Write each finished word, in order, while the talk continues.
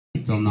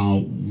on our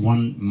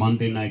one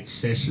Monday night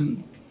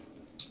session.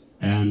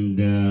 And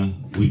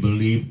we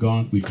believe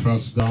God, we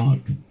trust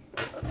God.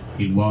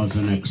 It was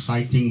an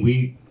exciting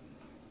week.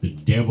 The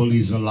devil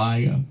is a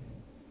liar.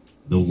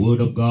 The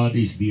Word of God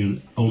is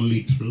the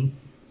only truth.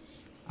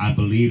 I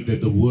believe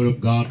that the Word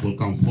of God will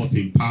come forth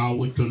in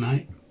power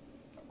tonight,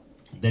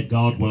 that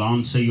God will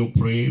answer your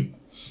prayer.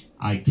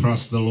 I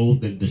trust the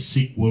Lord that the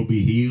sick will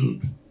be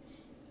healed.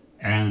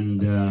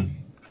 And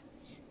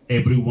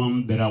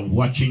everyone that are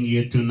watching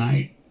here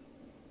tonight,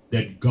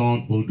 that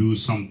God will do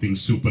something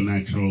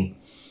supernatural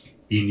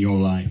in your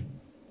life.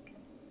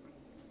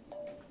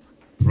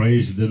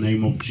 Praise the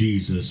name of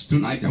Jesus.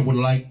 Tonight I would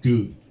like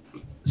to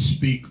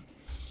speak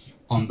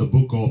on the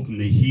book of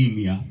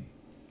Nehemiah.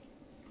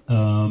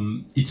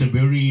 It's a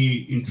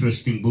very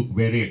interesting book,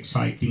 very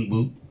exciting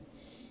book.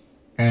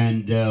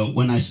 And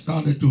when I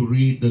started to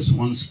read this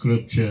one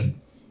scripture,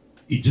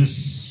 it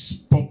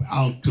just popped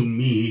out to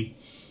me.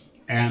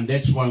 And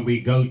that's why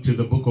we go to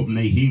the book of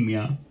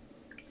Nehemiah,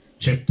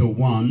 chapter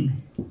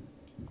 1,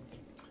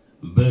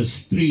 verse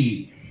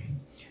 3.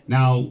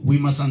 Now, we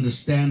must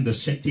understand the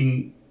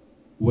setting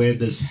where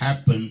this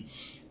happened,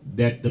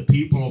 that the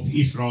people of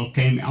Israel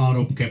came out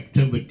of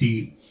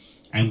captivity,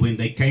 and when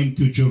they came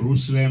to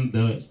Jerusalem,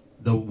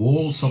 the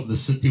walls of the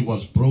city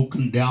was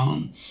broken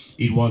down.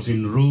 It was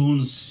in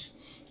ruins,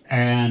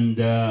 and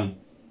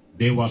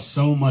there was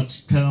so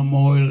much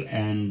turmoil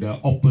and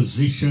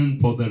opposition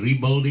for the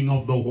rebuilding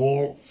of the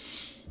wall.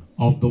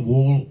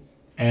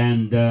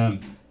 And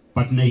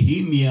but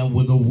Nehemiah,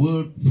 with a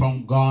word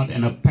from God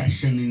and a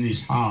passion in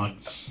his heart.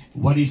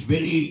 What is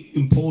very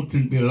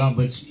important,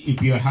 beloveds,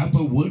 if you have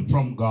a word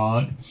from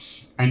God,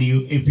 and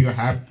if you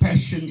have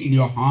passion in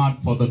your heart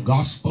for the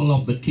gospel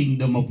of the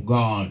kingdom of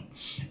God,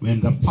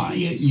 when the fire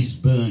is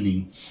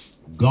burning,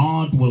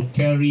 God will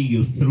carry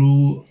you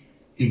through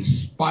in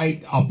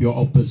spite of your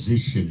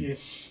opposition.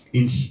 Yes.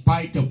 In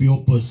spite of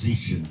your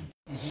position.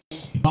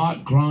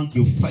 God grant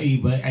you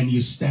favor and you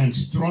stand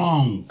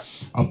strong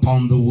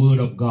upon the word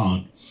of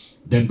God.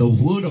 Then the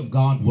word of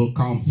God will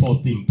come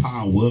forth in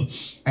power,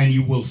 and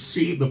you will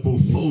see the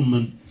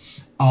fulfillment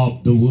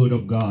of the word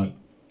of God.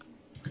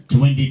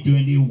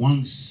 2020,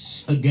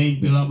 once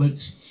again,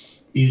 beloveds,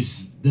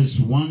 is this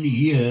 1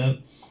 year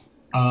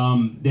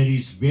that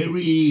is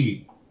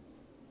very,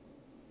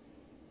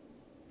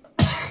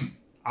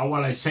 how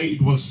will I say,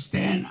 it will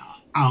stand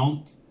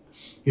out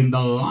in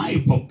the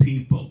life of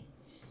people.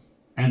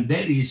 And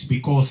that is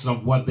because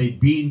of what they've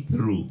been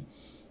through.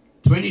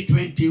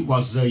 2020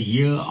 was a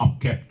year of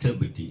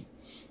captivity.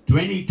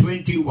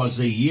 2020 was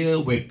a year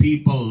where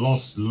people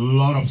lost a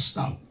lot of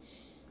stuff.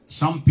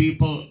 Some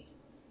people,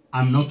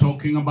 I'm not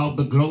talking about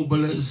the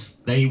globalists,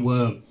 they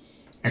were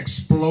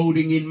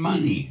exploding in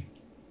money.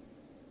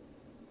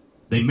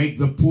 They make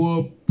the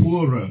poor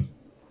poorer,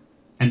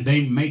 and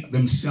they make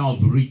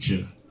themselves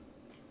richer.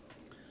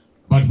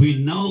 But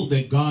we know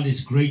that God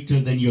is greater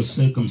than your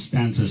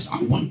circumstances.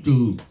 I want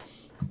to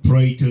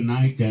pray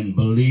tonight and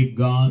believe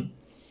God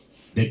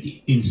that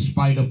in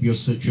spite of your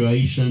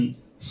situation,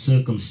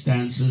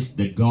 circumstances,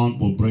 that God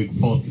will break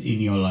forth in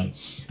your life.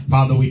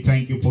 Father, we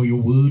thank you for your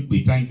word.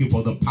 We thank you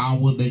for the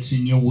power that's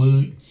in your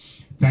word.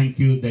 Thank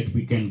you that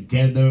we can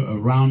gather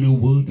around your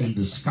word and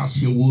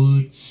discuss your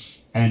word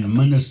and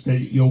minister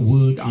your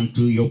word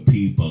unto your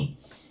people.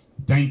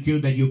 Thank you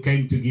that you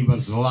came to give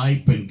us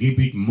life and give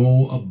it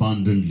more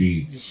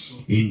abundantly.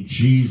 In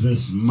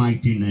Jesus'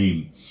 mighty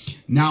name.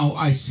 Now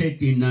I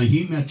said in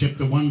Nehemiah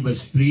chapter 1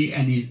 verse 3,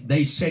 and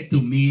they said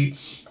to me,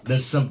 the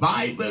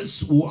survivors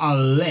who are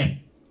left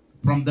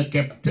from the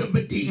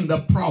captivity in the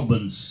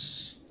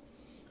province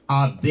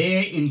are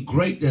there in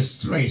great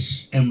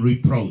distress and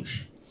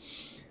reproach.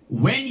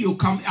 When you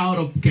come out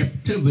of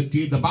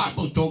captivity, the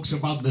Bible talks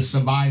about the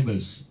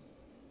survivors.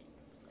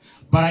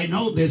 But I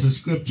know there's a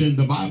scripture in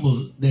the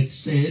Bible that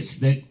says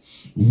that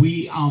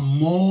we are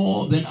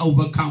more than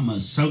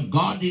overcomers. So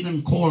God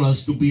didn't call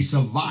us to be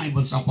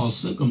survivors of our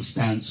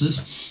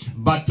circumstances,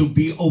 but to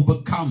be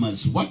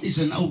overcomers. What is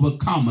an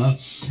overcomer?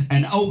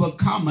 An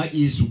overcomer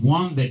is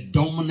one that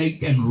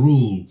dominates and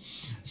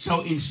rules.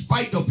 So in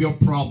spite of your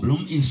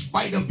problem, in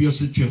spite of your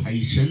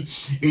situation,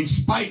 in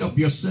spite of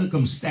your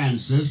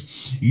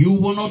circumstances, you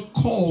were not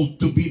called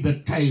to be the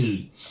tail.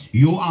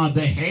 You are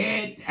the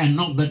head and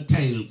not the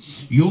tail.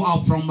 You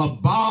are from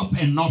above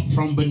and not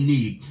from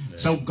beneath.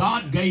 So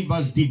God gave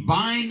us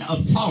divine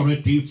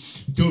authority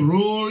to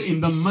rule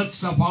in the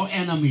midst of our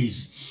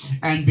enemies.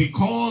 And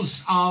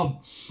because of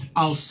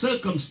our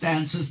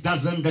circumstances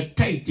doesn't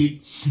dictate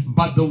it,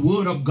 but the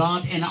word of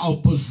God and our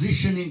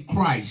position in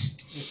Christ,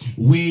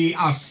 we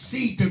are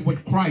seated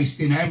with Christ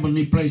in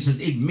heavenly places.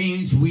 It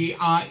means we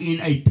are in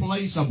a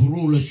place of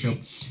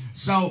rulership.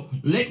 So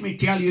let me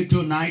tell you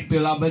tonight,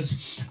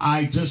 beloveds,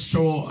 I just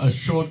saw a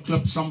short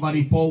clip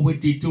somebody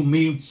forwarded to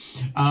me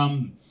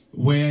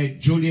where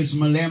Julius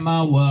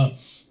Malema were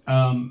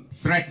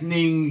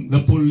threatening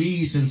the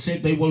police and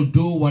said they will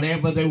do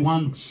whatever they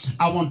want.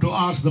 I want to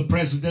ask the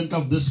president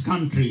of this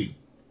country,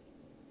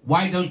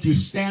 why don't you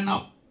stand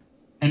up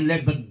and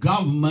let the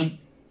government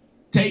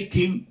take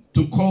him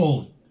to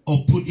court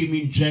or put him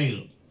in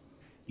jail.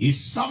 Is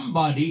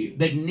somebody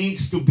that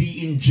needs to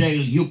be in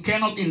jail. You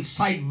cannot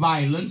incite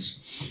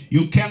violence.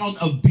 You cannot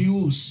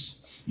abuse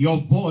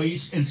your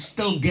voice and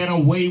still get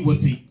away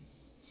with it.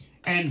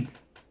 And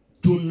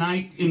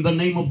tonight, in the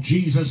name of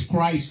Jesus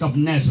Christ of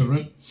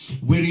Nazareth,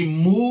 we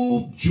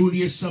remove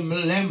Julius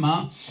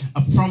Malema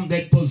from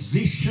that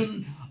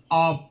position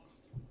of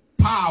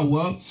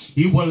power.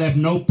 He will have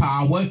no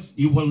power.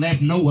 He will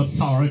have no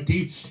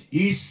authority.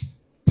 His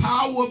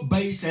power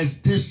base has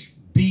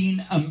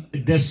been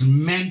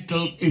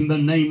dismantled in the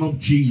name of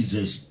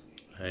Jesus.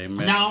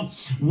 Amen. Now,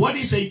 what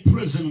is a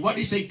prison? What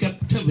is a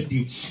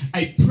captivity?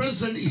 A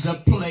prison is a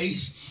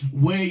place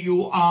where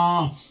you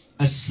are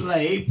a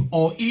slave,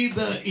 or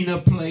either in a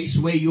place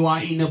where you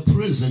are in a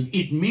prison.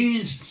 It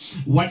means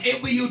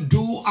whatever you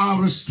do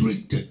are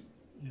restricted.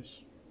 Yes.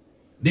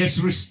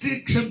 There's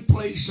restriction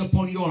placed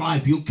upon your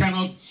life. You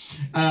cannot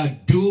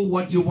do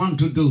what you want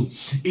to do.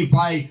 If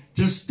I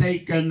just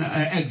take an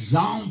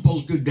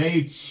example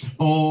today,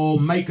 or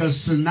make a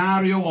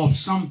scenario of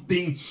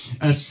something,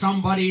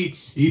 somebody,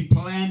 he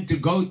planned to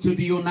go to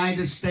the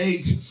United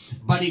States,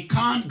 but he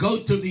can't go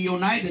to the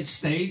United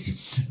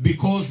States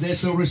because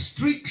there's a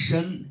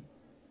restriction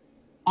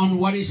on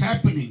what is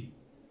happening.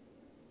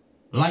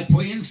 Like,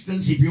 for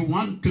instance, if you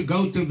want to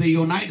go to the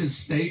United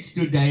States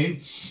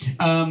today,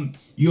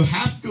 you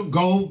have to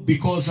go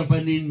because of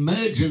an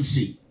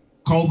emergency.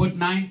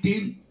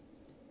 COVID-19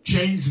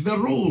 changed the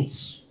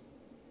rules.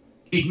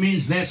 It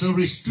means there's a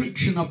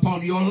restriction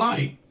upon your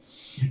life.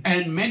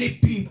 And many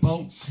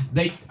people,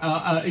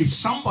 if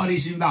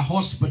somebody's in the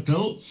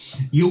hospital,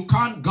 you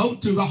can't go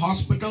to the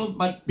hospital,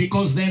 but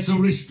because there's a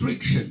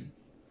restriction.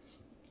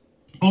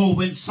 Or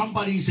when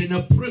somebody's in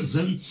a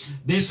prison,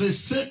 there's a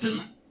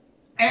certain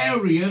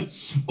area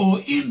or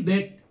in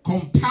that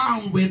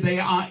compound where they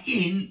are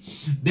in,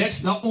 that's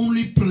the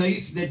only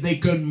place that they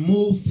can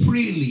move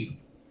freely.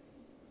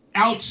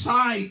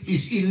 Outside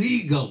is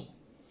illegal.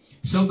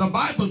 So the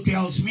Bible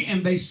tells me,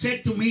 and they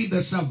said to me,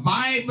 the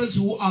survivors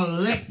who are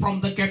left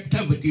from the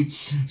captivity.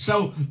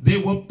 So there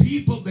were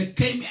people that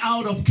came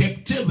out of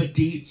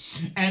captivity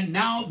and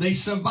now they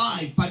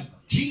survived. But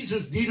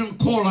Jesus didn't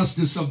call us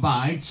to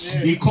survive.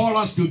 Yes. He called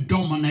us to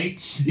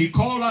dominate. He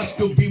called us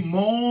to be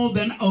more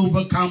than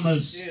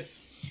overcomers. Yes.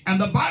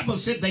 And the Bible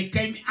said they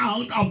came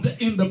out of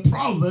in the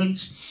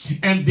province,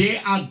 and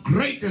there are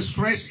great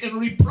distress and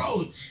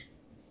reproach.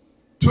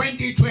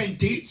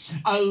 2020,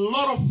 a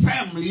lot of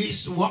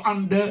families were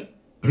under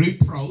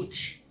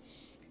reproach,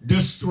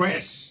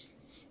 distress,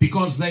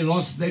 because they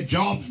lost their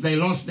jobs, they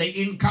lost their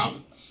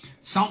income.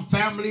 Some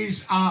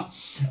families are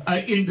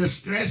in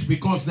distress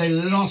because they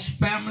lost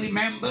family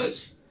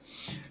members.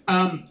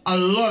 A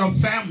lot of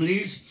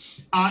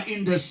families are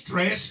in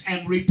distress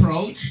and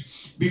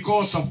reproach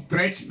because of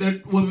threats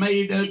that were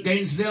made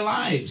against their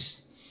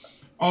lives.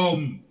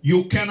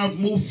 You cannot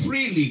move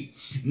freely.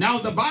 Now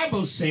the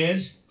Bible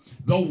says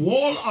the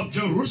wall of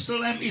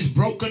Jerusalem is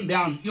broken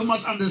down. You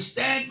must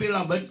understand,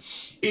 beloved,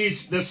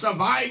 is the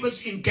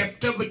survivors in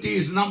captivity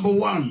is number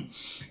one.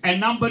 And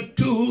number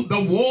two,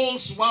 the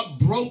walls were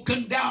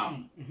broken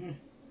down. Mm-hmm.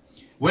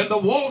 When the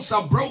walls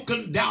are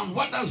broken down,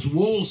 what does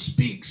wall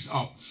speaks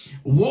of?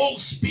 Wall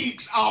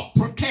speaks of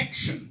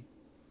protection.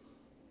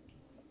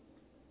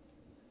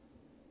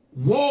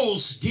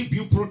 Walls give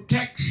you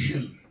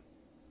protection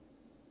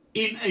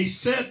in a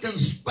certain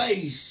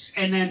space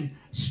and in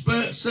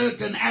a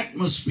certain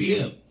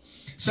atmosphere.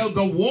 So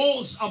the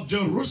walls of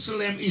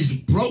Jerusalem is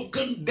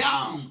broken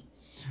down.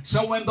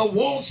 So when the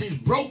walls is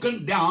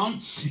broken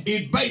down,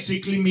 it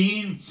basically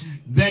means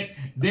that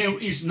there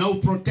is no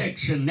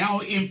protection. Now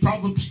in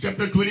Proverbs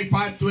chapter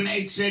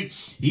 25:28 said,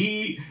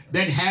 he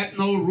that hath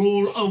no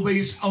rule over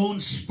his own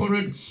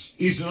spirit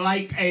is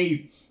like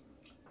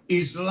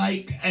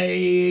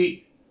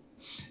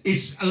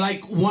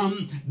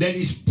one that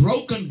is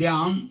broken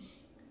down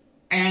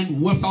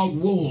and without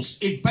walls.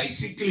 It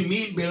basically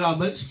means,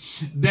 beloved,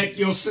 that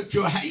your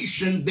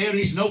situation, there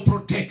is no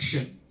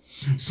protection.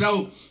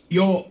 So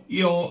your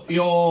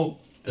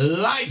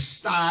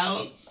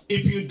lifestyle,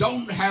 if you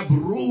don't have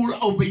rule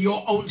over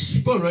your own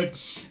spirit,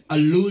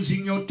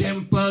 losing your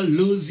temper,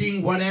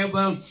 losing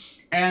whatever,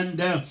 and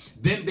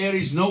then there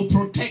is no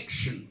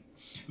protection.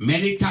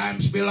 Many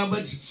times,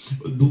 beloved,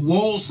 the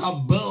walls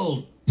are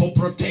built for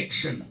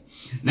protection.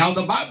 Now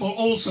the Bible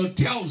also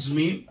tells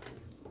me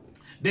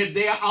that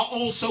there are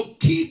also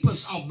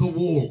keepers of the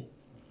wall.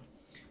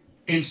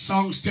 In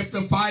Songs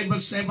chapter 5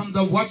 verse 7,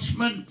 the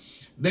watchmen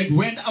that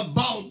went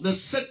about the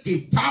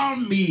city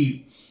found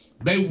me.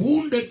 They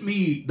wounded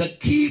me. The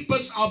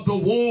keepers of the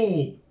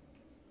wall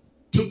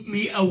took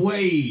me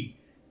away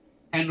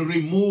and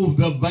removed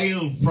the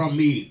veil from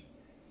me.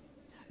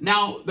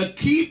 Now, the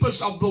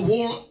keepers of the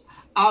wall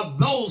are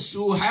those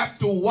who have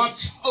to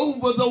watch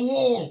over the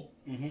wall.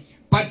 Mm-hmm.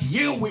 But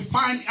here we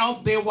find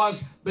out there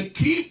was the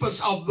keepers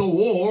of the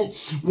wall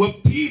were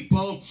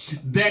people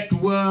that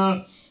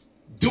were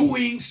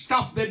doing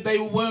stuff that they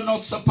were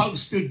not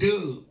supposed to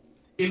do.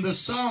 In the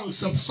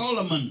Songs of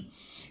Solomon,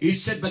 he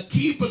said, the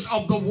keepers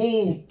of the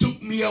wall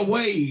took me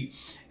away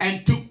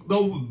and took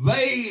the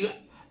veil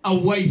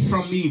away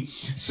from me.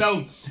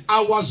 So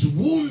I was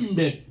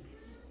wounded.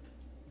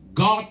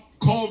 God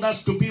called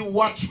us to be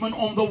watchmen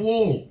on the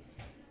wall.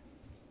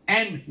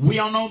 And we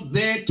are not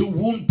there to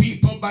wound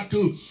people, but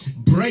to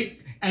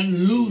break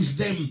and loose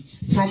them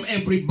from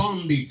every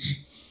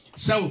bondage.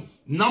 So,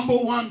 number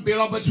one,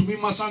 beloveds, we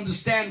must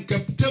understand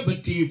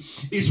captivity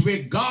is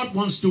where God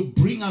wants to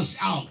bring us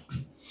out.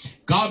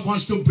 God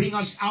wants to bring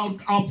us out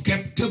of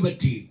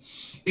captivity.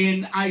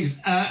 In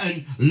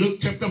Luke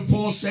chapter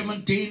 4,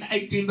 17,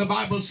 18, the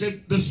Bible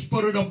said, the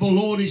Spirit of the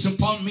Lord is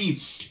upon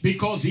me,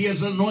 because He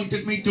has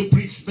anointed me to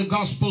preach the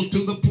gospel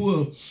to the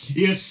poor.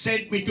 He has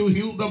sent me to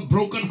heal the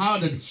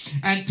brokenhearted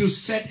and to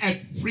set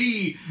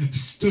free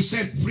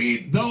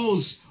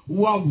those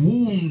who are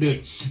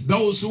wounded,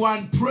 those who are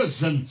in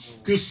prison,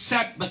 to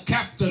set the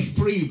captives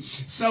free.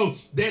 So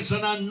there's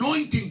an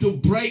anointing to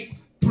break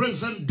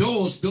prison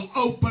doors, to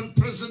open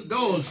prison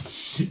doors.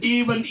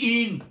 Even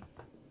in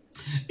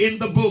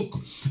the book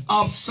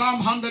of Psalm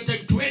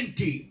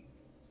 120,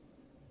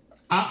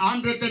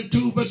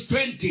 102 verse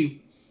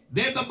 20,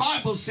 there the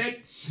Bible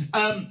said,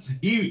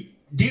 He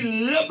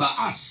deliver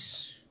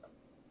us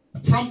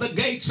from the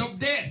gates of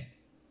death.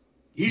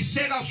 He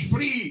set us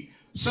free.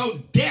 So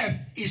death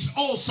is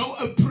also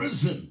a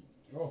prison.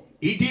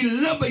 He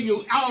deliver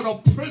you out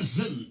of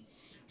prison.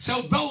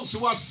 So those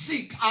who are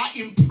sick are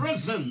in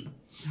prison.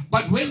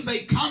 But when they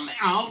come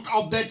out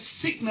of that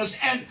sickness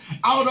and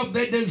out of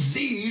their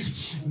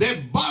disease,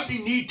 their body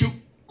need to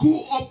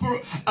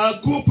cooperate.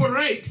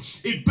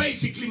 It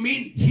basically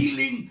means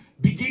healing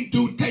begin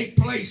to take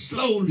place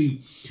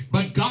slowly.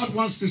 But God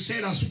wants to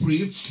set us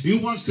free. He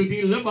wants to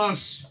deliver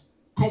us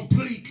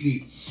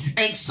completely.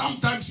 And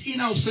sometimes in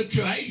our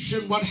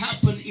situation, what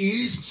happens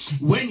is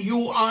when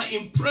you are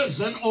in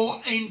prison or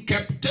in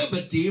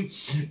captivity,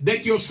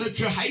 that your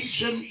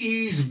situation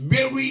is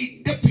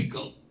very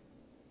difficult.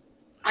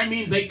 I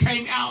mean, they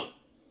came out.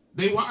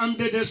 They were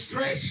under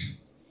distress.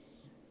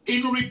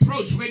 In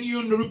reproach, when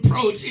you're in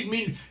reproach, it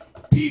means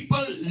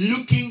people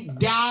looking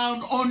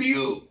down on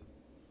you.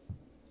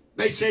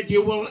 They said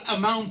you will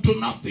amount to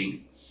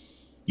nothing.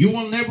 You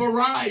will never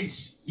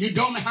rise. You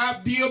don't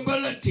have the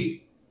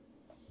ability.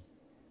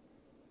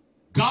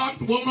 God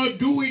will not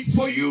do it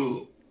for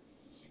you.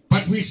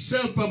 But we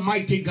serve a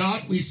mighty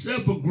God. We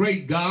serve a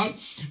great God.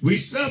 We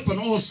serve an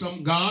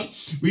awesome God.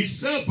 We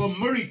serve a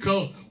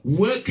miracle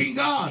working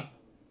God.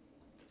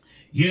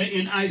 Here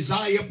in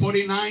Isaiah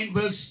 49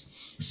 verse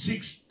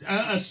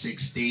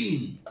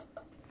 16.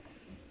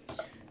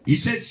 He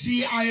said,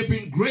 see, I have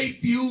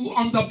engraved you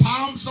on the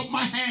palms of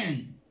my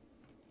hand.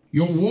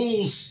 Your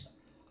walls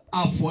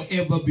are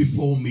forever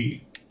before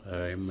me.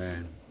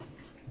 Amen.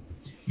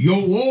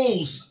 Your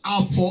walls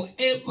are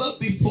forever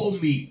before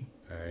me.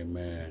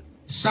 Amen.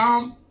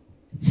 Psalm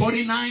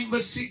 49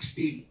 verse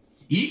 16.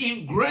 He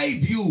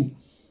engraved you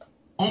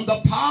on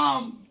the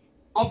palm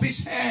of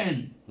his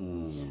hand.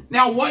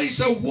 Now, what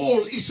is a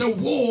wall? It's a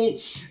wall.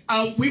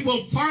 We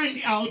will find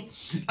out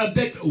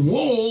that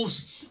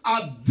walls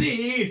are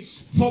there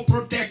for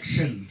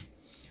protection.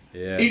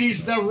 Yeah. It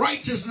is the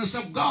righteousness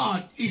of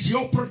God is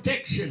your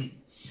protection.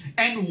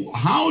 And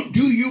how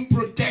do you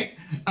protect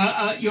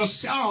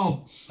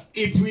yourself?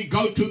 If we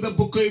go to the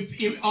book of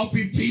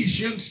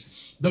Ephesians,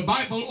 the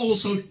Bible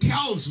also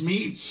tells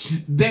me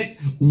that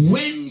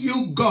when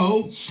you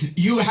go,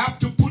 you have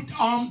to put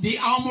on the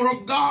armor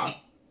of God.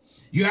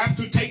 You have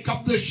to take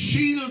up the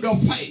shield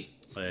of faith.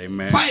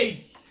 Amen.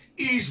 Faith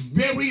is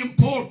very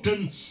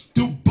important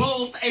to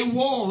build a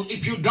wall.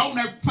 If you don't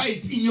have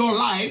faith in your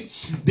life,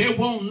 there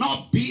will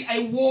not be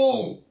a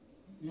wall.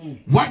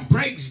 What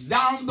breaks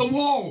down the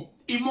wall?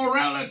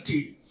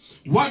 Immorality.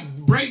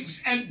 What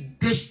breaks and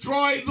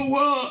destroys the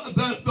world,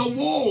 the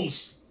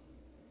walls?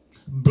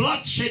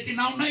 Bloodshed in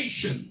our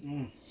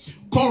nation.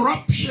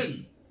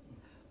 Corruption.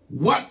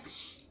 What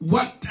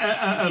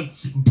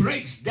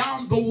breaks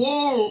down the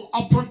wall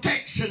of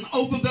protection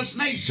over this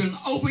nation,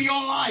 over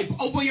your life,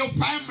 over your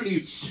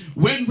family?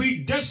 When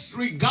we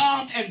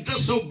disregard and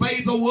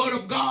disobey the word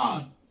of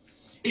God,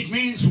 it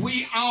means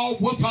we are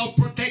without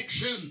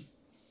protection.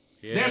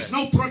 Yeah. There's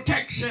no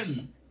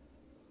protection.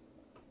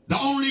 The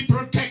only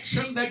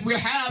protection that we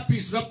have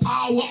is the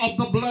power of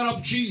the blood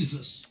of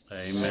Jesus.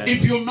 Amen.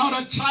 If you're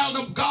not a child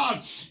of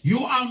God,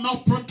 you are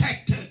not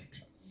protected.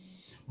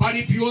 But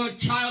if you're a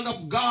child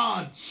of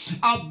God,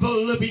 of the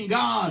living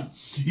God,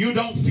 you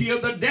don't fear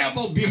the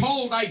devil.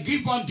 Behold, I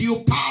give unto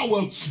you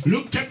power,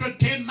 Luke chapter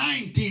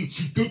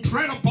 10:19, to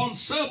tread upon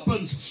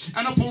serpents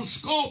and upon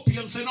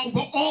scorpions and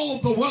over all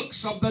the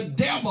works of the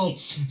devil.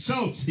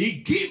 So he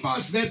gives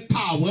us that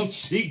power.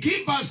 He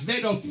gives us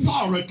that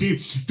authority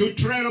to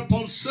tread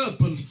upon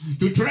serpents,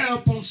 to tread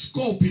upon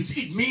scorpions.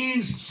 It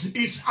means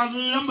it's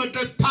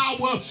unlimited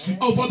power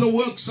over the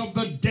works of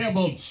the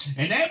devil.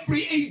 And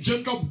every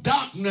agent of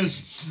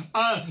darkness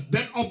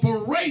that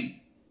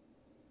operate,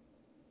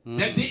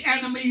 that the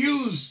enemy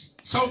use.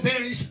 So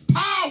there is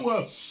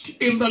power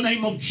in the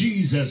name of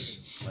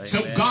Jesus. Amen.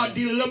 So God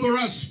deliver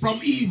us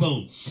from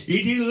evil.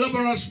 He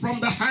deliver us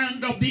from the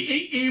hand of the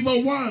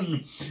evil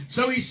one.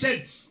 So he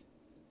said,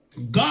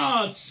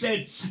 God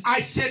said,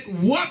 I set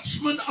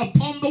watchmen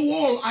upon the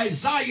wall.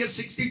 Isaiah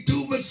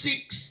 62 verse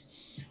 6.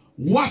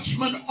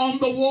 Watchmen on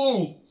the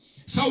wall.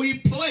 So he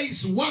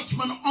placed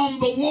watchmen on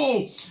the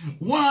wall.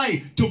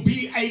 Why? To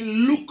be a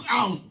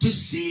lookout, to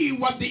see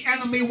what the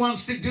enemy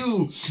wants to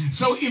do.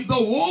 So if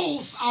the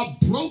walls are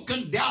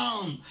broken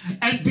down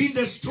and been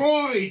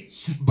destroyed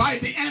by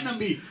the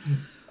enemy,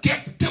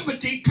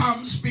 captivity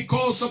comes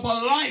because of a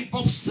life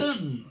of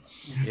sin.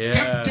 Yes,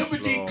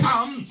 Captivity Lord.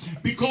 comes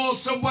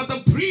because of what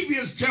the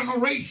previous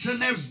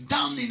generation has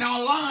done in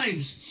our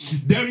lives.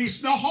 There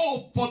is no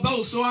hope for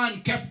those who are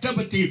in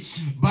captivity.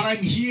 But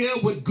I'm here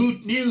with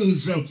good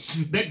news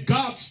that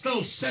God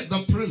still set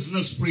the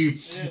prisoners free.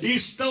 He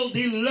still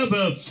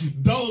delivers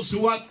those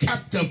who are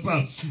captive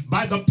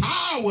by the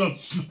power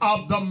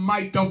of the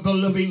might of the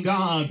living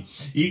God.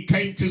 He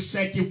came to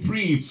set you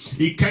free.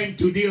 He came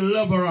to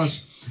deliver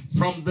us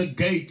from the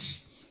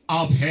gates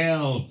of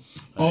hell.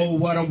 Oh,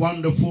 what a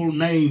wonderful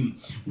name.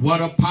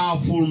 What a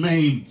powerful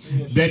name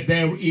that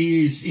there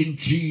is in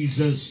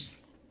Jesus.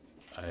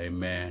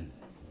 Amen.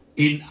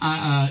 In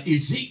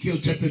Ezekiel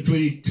chapter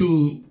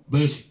 22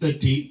 verse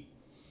 30,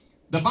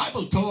 the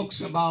Bible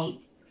talks about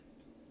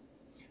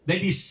that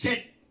he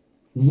set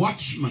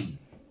watchmen.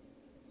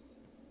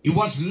 He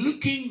was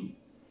looking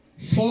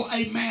for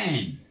a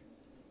man.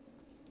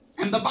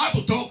 And the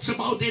Bible talks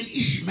about an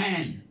Eish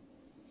man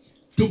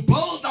to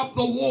build up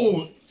the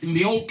wall. In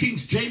the old King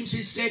James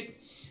it said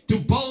to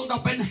build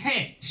up an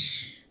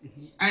hedge.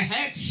 A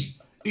hedge,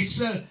 it's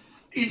an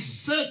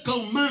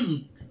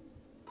encirclement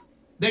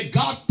that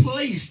God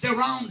placed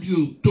around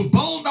you to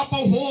build up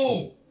a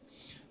wall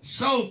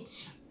so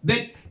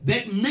that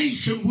that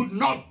nation would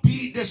not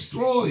be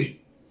destroyed.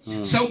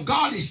 So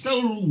God is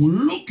still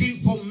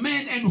looking for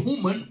men and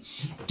women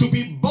to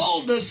be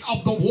builders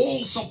of the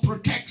walls of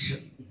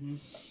protection.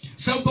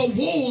 So the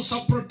walls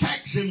of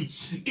protection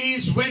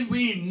is when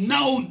we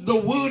know the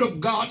word of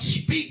God,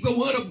 speak the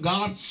word of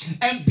God,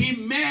 and be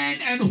man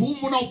and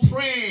woman of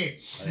prayer.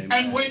 Amen.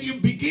 And when you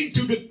begin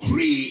to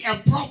decree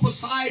and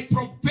prophesy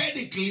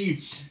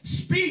prophetically,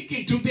 speak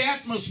into the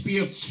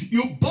atmosphere,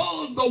 you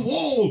build the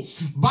wall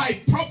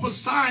by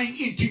prophesying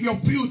into your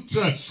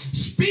future,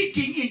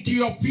 speaking into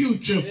your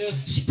future,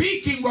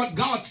 speaking what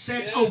God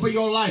said over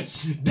your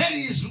life. That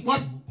is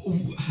what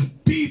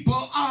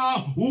people are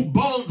who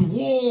build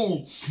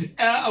walls.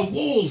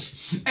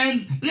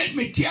 And let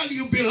me tell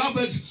you,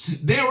 beloved,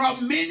 there are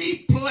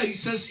many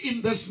places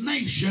in this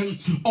nation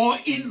or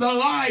in the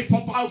life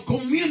of our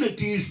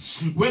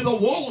communities where the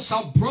walls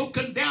are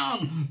broken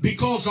down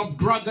because of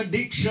drug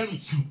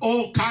addiction,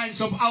 all kinds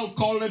of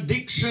alcohol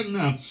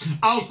addiction,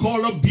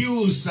 alcohol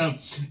abuse,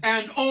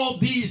 and all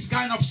these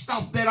kind of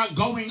stuff that are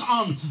going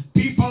on.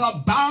 People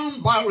are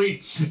bound by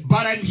it.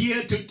 But I'm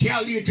here to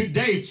tell you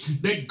today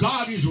that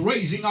God is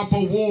raising up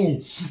a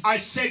wall. I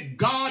said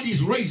God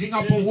is raising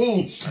up a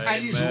wall.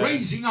 And He's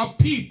raising up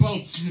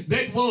people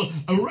that will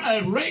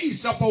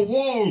raise up a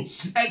wall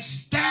and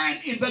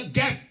stand in the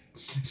gap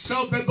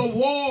so that the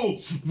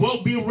wall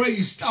will be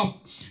raised up,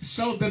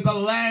 so that the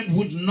land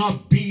would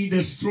not be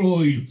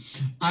destroyed.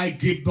 I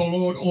give the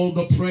Lord all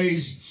the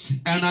praise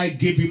and I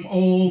give Him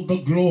all the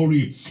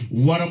glory.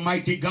 What a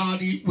mighty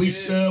God we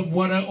serve.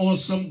 What an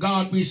awesome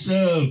God we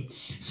serve.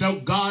 So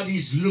God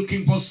is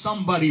looking for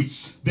somebody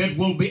that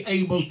will be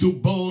able to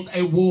build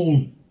a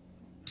wall.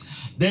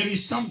 There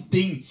is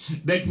something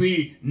that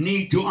we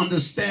need to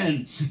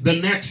understand. The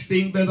next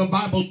thing that the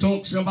Bible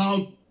talks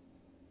about,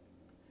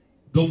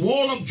 the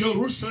wall of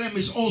Jerusalem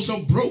is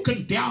also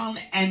broken down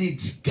and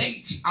its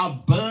gates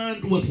are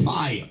burned with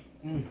fire.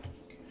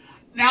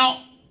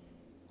 Now,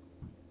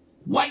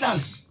 what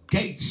does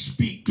gate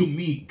speak to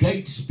me?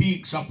 Gate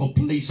speaks of a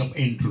place of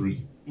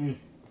entry.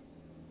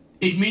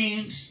 It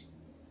means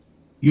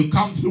you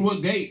come through a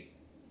gate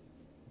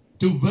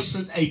to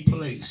visit a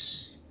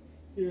place.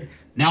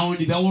 Now,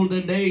 in the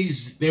olden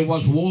days, there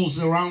was walls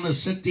around the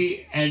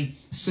city and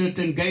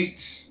certain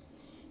gates.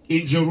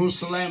 In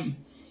Jerusalem,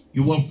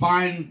 you will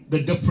find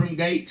the different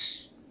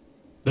gates,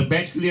 the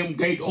Bethlehem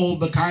gate, all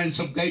the kinds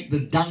of gate, the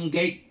dung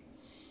gate,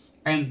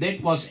 and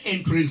that was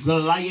entrance, the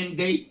lion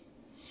gate,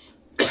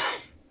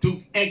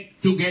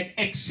 to get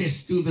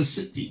access to the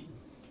city.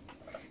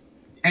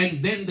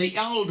 And then the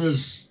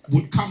elders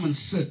would come and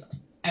sit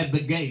at the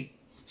gate.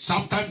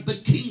 Sometimes the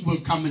king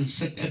will come and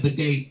sit at the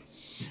gate.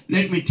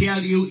 Let me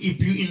tell you,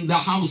 if you're in the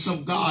house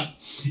of God,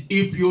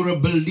 if you're a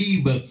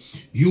believer,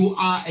 you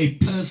are a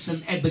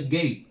person at the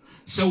gate.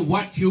 So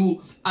what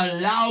you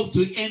allow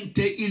to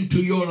enter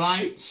into your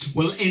life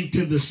will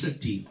enter the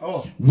city.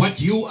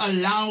 What you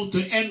allow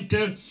to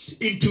enter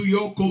into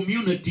your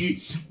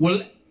community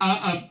will,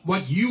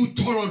 what you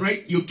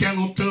tolerate, you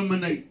cannot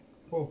terminate.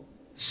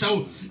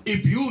 So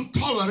if you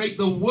tolerate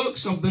the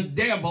works of the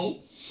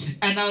devil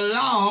and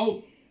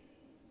allow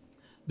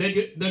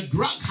the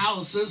drug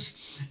houses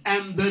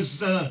and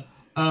this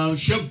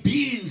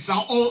Shabeens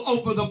are all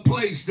over the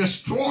place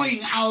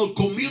destroying our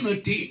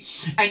community,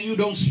 and you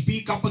don't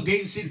speak up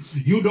against it,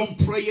 you don't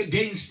pray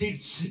against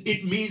it.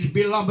 It means,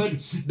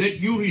 beloved, that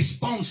you're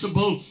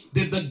responsible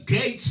that the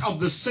gates of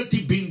the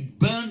city being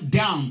burned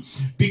down,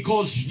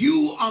 because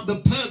you are the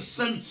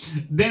person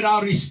that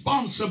are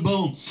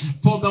responsible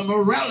for the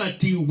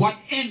morality what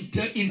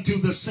enter into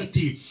the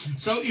city.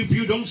 So if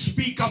you don't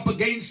speak up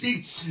against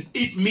it,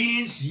 it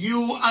means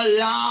you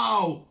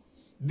allow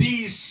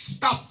these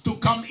stuff to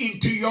come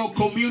into your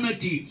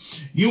community.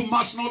 You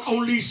must not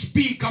only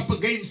speak up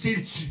against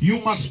it,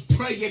 you must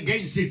pray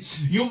against it.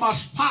 You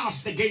must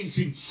fast against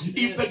it.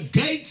 If the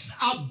gates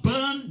are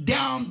burned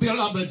down,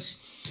 beloveds,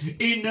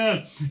 in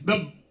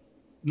the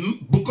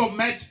book of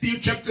Matthew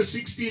chapter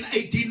 16,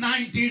 18,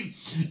 19,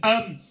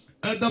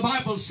 the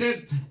Bible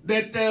said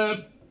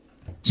that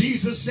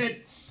Jesus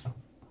said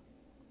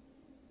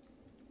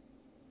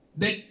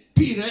that,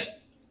 Peter,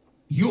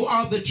 you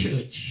are the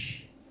church,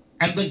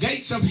 and the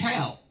gates of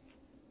hell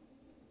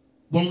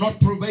will not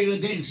prevail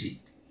against it.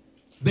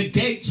 The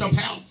gates of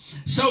hell.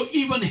 So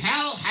even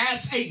hell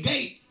has a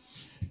gate.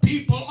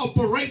 People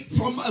operate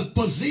from a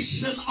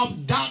position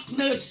of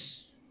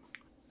darkness.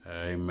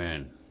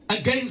 Amen.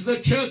 Against the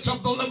church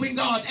of the living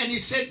God. And he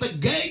said the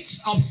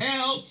gates of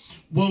hell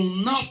will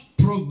not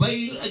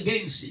prevail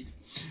against it.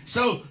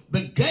 So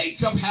the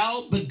gates of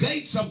hell, the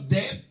gates of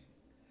death,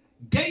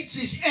 gates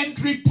is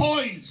entry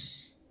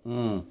points.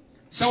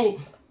 So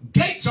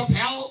gates of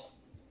hell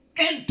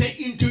enter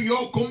into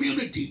your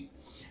community.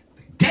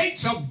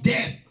 Gates of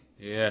death.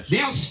 Yes.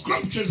 There are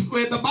scriptures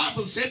where the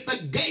Bible said the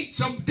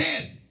gates of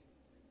death.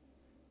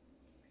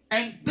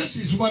 And this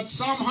is what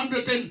Psalm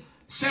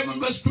 107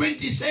 verse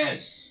 20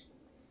 says.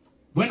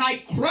 When I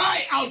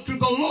cry out to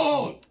the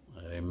Lord,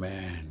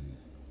 amen,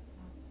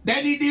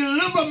 then he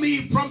deliver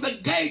me from the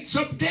gates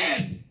of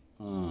death,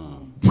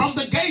 from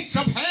the gates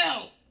of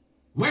hell,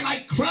 when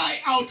I cry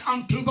out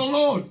unto the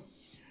Lord.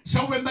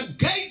 So when the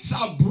gates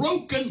are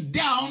broken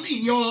down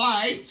in your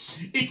life,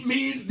 it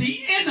means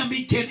the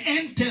enemy can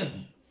enter.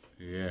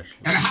 Yes.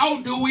 And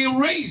how do we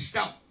raise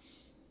up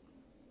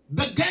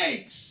the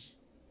gates?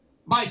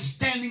 By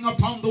standing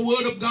upon the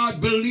word of God,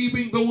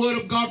 believing the word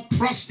of God,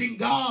 trusting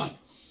God.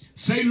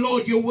 Say,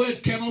 Lord, your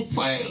word cannot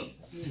fail.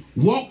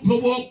 Walk the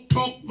walk,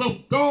 talk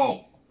the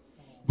talk.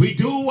 We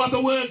do what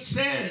the word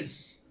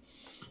says.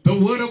 The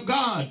word of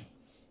God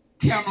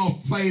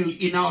cannot fail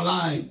in our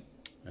life.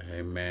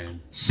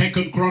 Amen.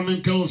 2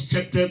 Chronicles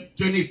chapter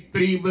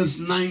 23 verse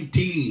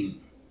 19.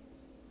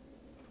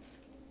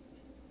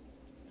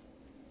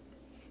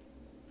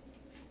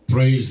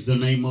 Praise the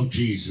name of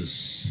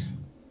Jesus.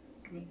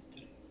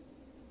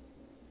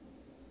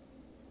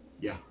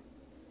 Yeah.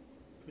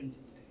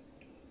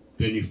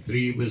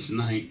 23 verse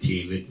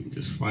 19. Let me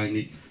just find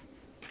it.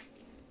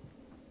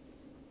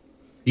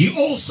 He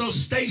also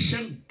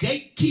stationed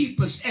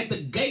gatekeepers at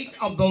the gate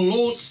of the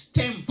Lord's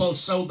temple,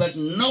 so that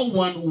no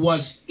one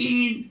was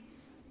in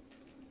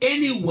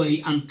any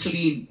way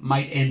unclean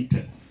might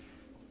enter.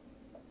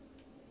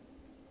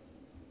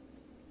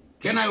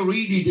 Can I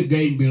read it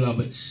again,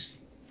 beloveds?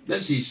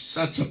 This is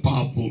such a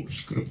powerful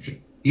scripture.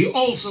 He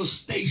also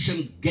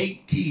stationed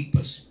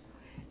gatekeepers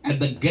at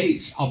the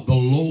gates of the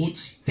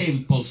Lord's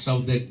temple,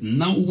 so that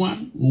no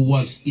one who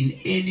was in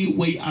any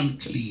way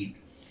unclean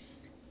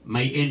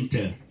may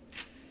enter.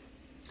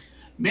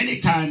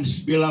 Many times,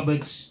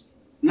 beloveds,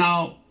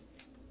 now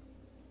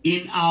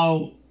in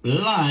our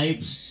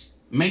lives,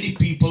 many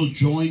people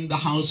join the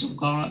house of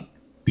God,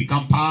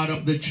 become part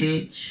of the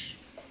church.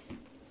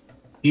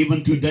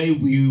 Even today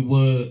we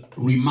were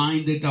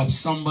reminded of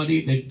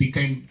somebody that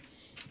became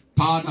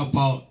part of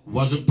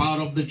wasn't part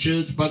of the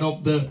church, but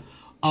of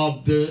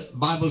the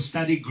Bible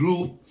study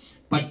group,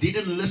 but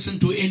didn't listen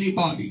to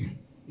anybody.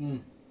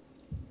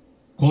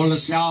 Call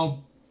herself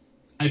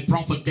a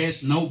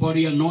prophetess,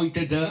 nobody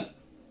anointed her.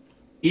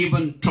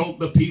 Even told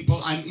the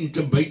people, I'm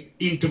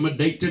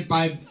intimidated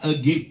by a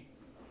gift.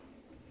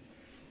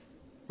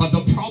 But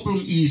the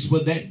problem is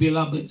with that,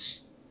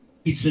 beloveds,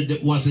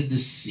 it was a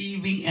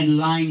deceiving and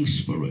lying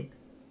spirit,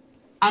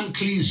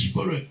 unclean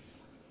spirit,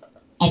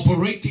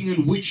 operating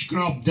in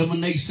witchcraft,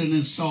 divination,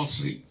 and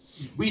sorcery.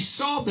 We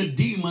saw the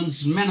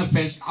demons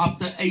manifest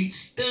after a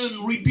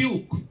stern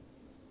rebuke.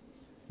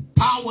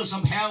 Powers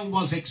of hell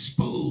was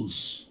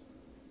exposed.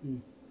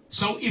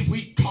 So if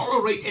we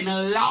tolerate and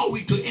allow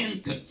it to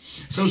enter,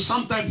 so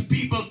sometimes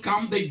people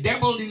come, they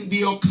dabble in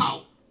the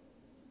occult.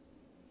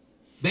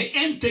 They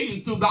enter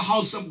into the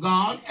house of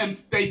God and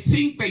they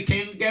think they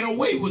can get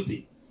away with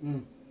it.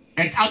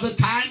 At other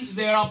times,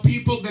 there are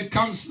people that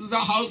comes to the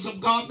house of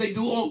God, they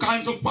do all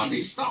kinds of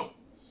funny stuff.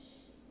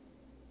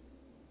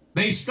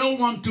 They still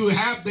want to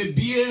have the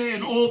beer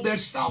and all their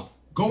stuff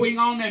going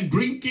on and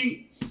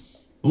drinking,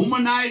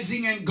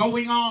 humanizing and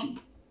going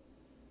on.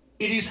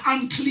 It is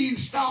unclean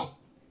stuff.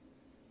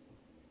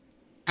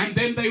 And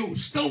then they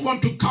still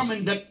want to come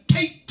and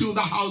take to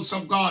the house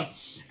of God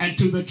and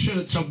to the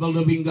church of the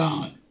living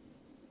God.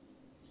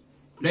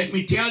 Let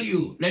me tell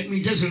you, let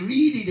me just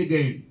read it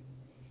again.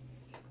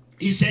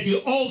 He said he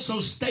also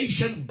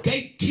stationed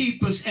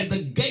gatekeepers at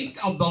the gate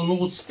of the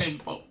Lord's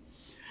temple.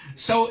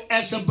 So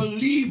as a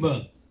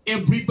believer,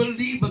 every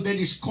believer that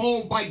is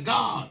called by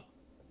God,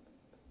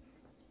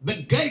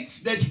 the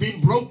gates that's been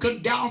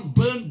broken down,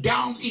 burned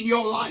down in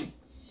your life,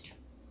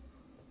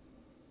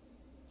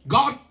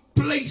 God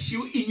placed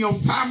you in your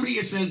family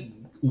as a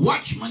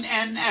watchman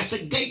and as a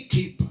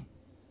gatekeeper.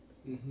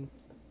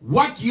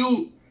 What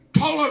you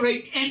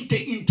tolerate enter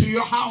into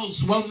your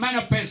house will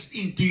manifest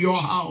into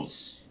your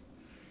house.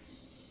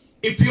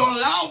 If you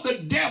allow the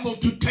devil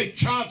to take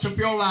charge of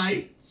your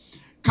life,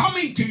 come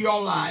into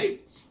your life,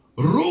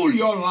 rule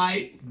your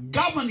life,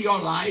 govern your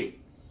life,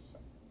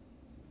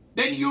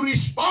 then you're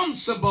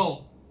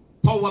responsible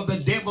for what the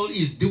devil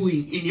is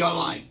doing in your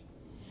life.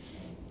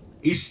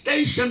 He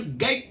stationed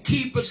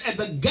gatekeepers at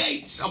the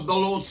gates of the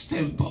Lord's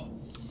temple.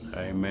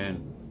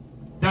 Amen.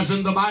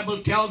 Doesn't the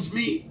Bible tells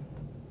me,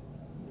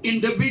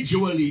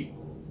 individually,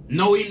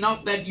 knowing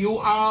not that you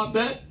are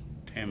the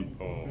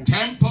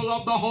temple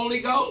of the Holy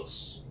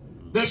Ghost,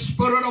 the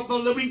Spirit of the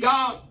living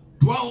God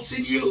dwells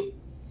in you.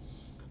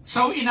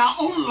 So in our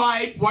own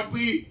life, what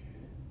we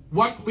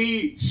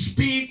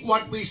speak,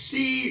 what we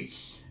see,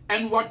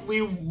 and what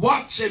we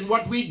watch and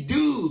what we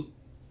do,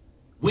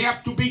 we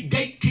have to be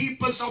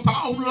gatekeepers of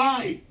our own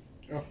life.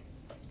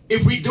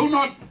 If we do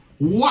not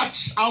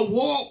watch our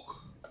walk,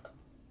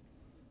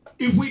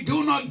 if we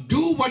do not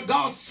do what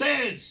God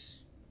says,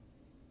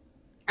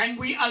 and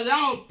we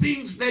allow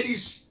things that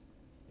is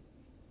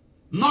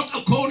not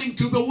according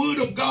to the Word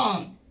of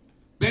God,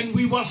 then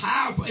we will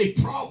have a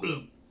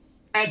problem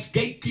as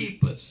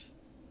gatekeepers.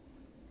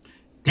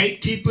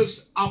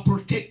 Gatekeepers are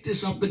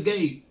protectors of the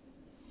gate.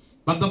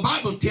 But the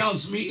Bible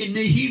tells me in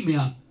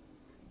Nehemiah,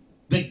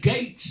 the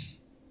gates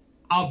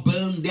are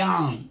burned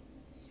down.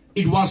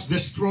 It was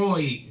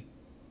destroyed.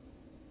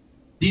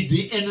 Did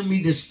the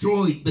enemy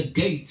destroy the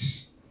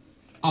gates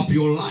of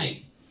your life?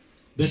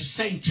 The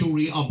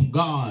sanctuary of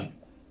God.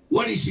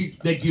 What is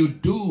it that you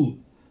do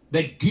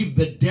that give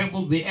the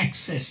devil the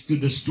access to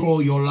destroy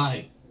your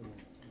life?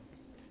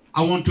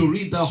 I want to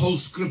read the whole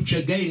scripture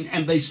again.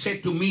 And they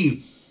said to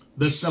me,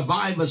 the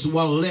survivors who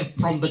were left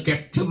from the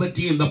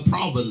captivity in the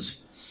province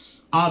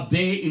are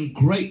there in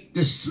great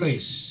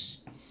distress.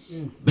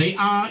 They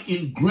are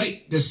in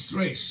great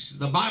distress.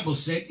 The Bible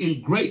said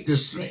in great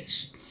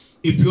distress.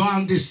 If you are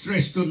in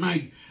distress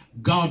tonight,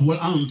 God will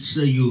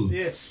answer you.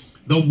 Yes.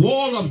 The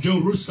wall of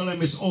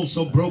Jerusalem is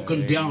also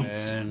broken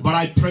down. But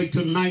I pray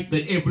tonight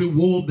that every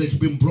wall that's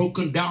been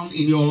broken down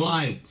in your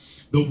life,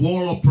 the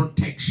wall of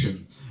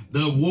protection,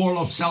 the wall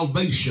of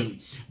salvation,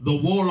 the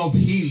wall of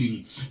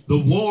healing, the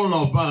wall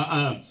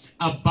of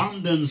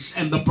abundance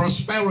and the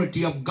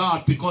prosperity of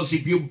God. Because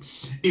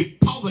if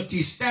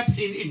poverty steps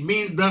in, it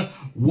means the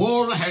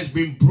wall has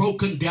been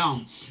broken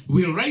down.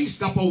 We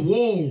raised up a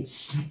wall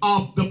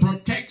of the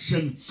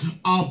protection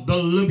of the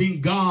living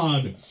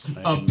God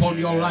upon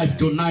your life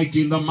tonight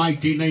in the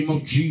mighty name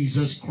of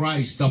Jesus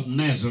Christ of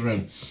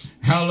Nazareth.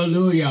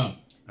 Hallelujah.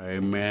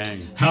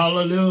 Amen.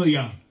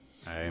 Hallelujah.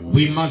 Amen.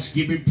 We must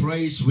give him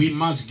praise. We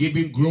must give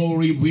him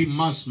glory. We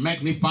must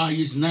magnify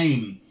his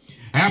name.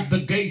 Have the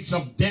gates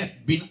of death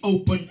been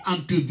opened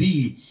unto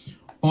thee?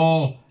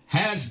 Or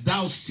hast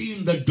thou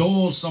seen the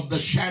doors of the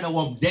shadow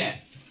of death?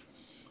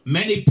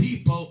 Many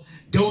people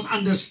don't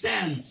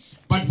understand.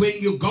 But when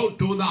you go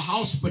to the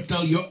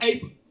hospital, you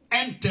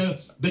enter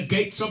the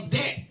gates of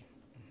death.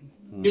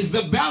 It's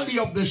the valley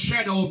of the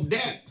shadow of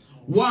death.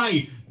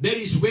 Why? That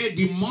is where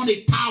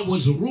demonic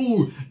powers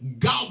rule,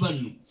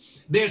 govern.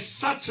 There's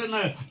such an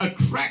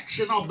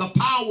attraction of the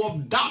power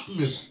of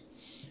darkness.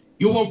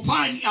 You will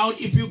find out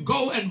if you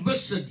go and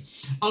visit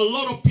a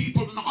lot of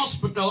people in the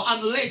hospital,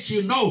 unless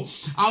you know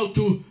how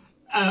to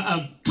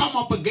come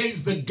up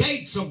against the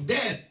gates of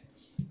death.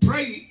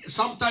 Pray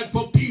sometimes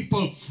for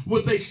people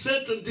with a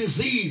certain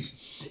disease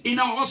in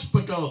a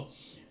hospital.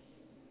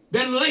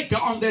 Then later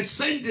on, that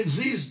same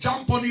disease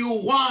jump on you.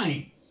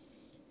 Why?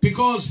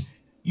 Because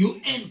you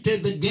enter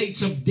the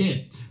gates of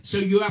death. So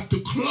you have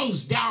to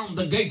close down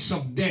the gates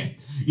of death.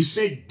 You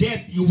say,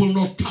 death, you will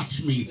not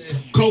touch me.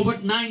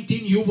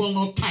 COVID-19, you will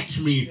not touch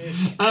me.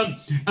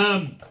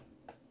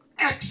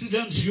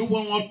 Accidents, you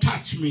will not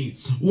touch me.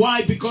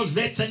 Why? Because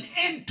that's an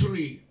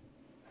entry.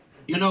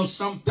 You know,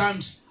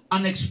 sometimes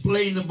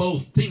unexplainable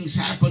things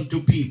happen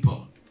to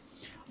people.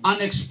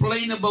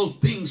 Unexplainable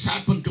things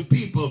happen to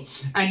people.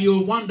 And you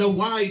wonder,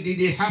 why did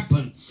it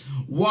happen?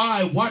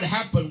 Why? What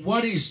happened?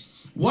 What is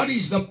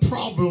the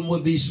problem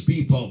with these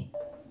people?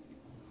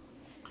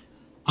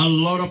 A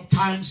lot of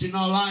times in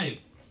our life,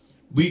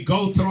 we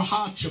go through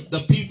hardship.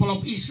 The people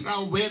of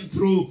Israel went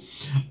through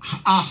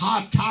a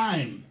hard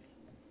time.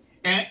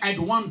 At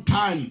one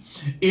time,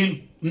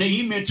 in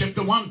Nehemiah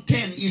chapter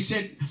 1:10, he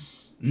said,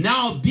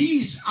 now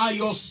these are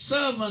your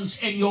servants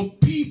and your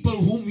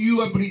people whom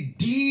you have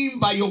redeemed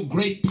by your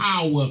great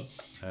power.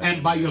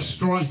 and by your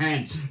strong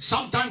hand.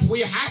 Sometimes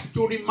we have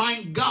to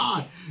remind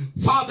God,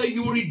 Father,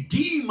 you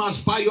redeem us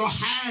by your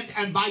hand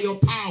and by your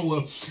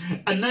power.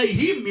 And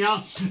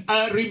Nehemiah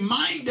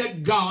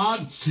reminded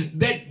God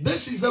that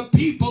this is the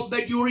people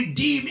that you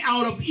redeemed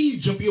out of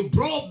Egypt. You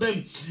brought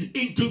them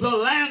into the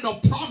land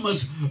of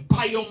promise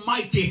by your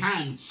mighty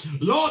hand.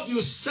 Lord,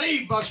 you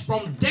saved us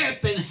from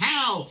death and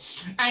hell,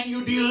 and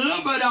you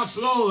delivered us,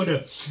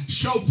 Lord.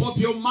 Show forth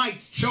your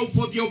might, show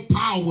forth your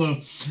power,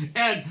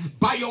 and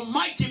by your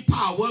mighty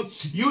power,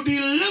 you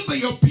deliver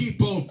your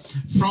people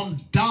from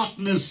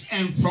darkness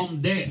and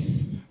from death.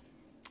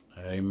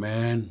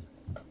 Amen.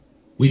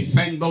 We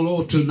thank the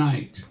Lord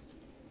tonight.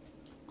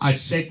 I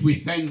said we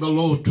thank the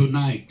Lord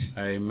tonight.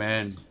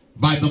 Amen.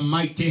 By the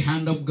mighty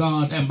hand of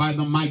God and by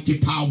the mighty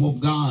power of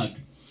God,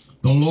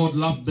 the Lord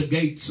loved the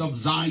gates of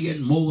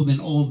Zion more than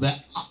all the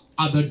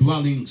other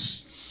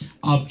dwellings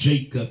of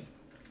Jacob.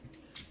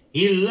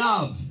 He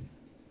loved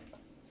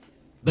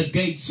the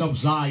gates of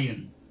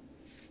Zion.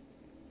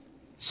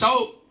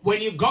 So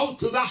when you go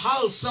to the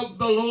house of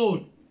the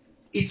Lord,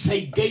 it's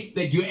a gate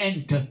that you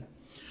enter.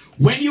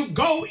 When you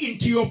go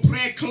into your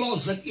prayer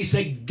closet, it's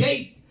a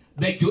gate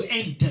that you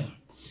enter.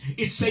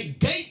 It's a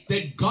gate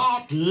that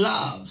God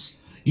loves.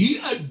 He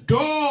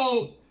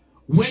adores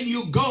when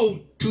you go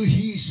to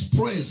his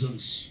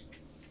presence.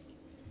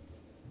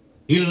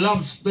 He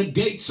loves the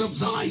gates of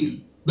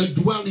Zion, the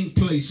dwelling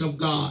place of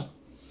God.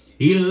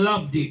 He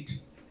loved it.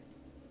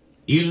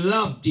 He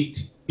loved it.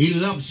 He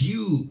loves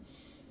you.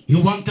 He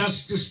wants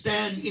us to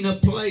stand in a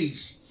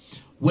place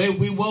where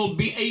we will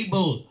be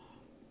able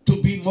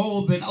to be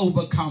more than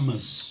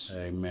overcomers.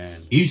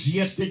 Amen. He's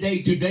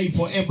yesterday, today,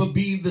 forever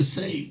be the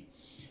same.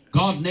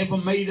 God never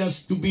made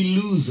us to be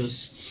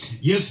losers.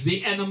 Yes,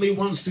 the enemy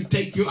wants to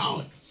take you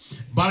out.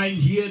 But I'm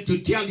here to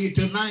tell you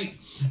tonight,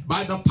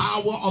 by the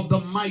power of the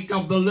might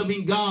of the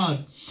living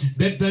God,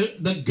 that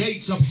the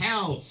gates of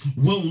hell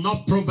will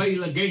not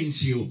prevail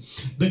against you.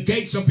 The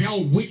gates of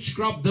hell,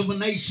 witchcraft,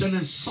 divination,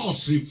 and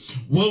sorcery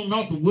will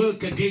not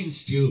work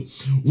against you.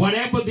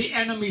 Whatever the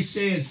enemy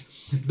says,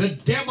 the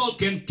devil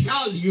can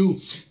tell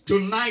you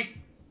tonight.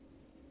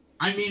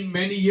 I mean,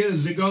 many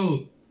years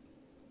ago,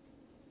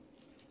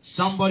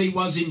 somebody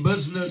was in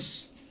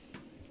business,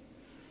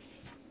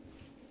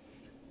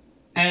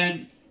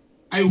 and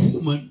a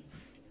woman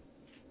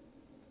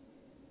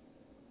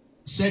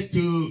said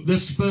to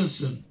this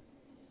person,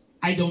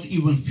 I don't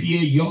even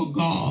fear your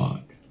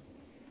God.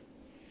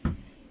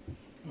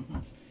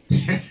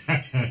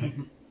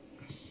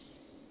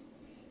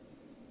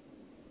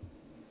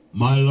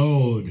 My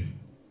Lord,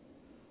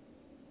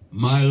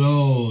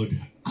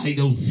 I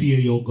don't fear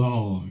your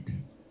God.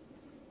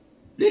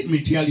 Let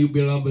me tell you,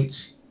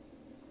 beloveds,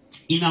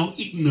 in our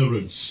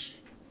ignorance,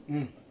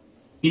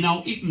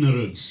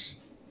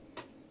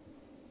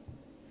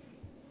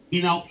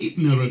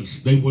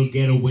 they will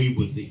get away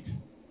with it.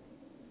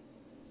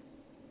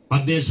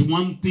 But there's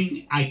one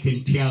thing I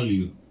can tell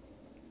you.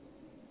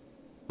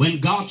 When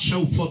God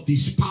showed forth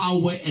his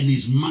power and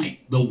his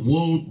might, the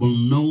world will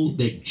know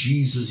that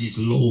Jesus is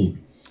Lord.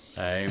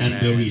 Amen. And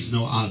there is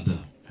no other.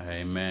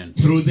 Amen.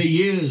 Through the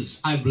years,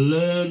 I've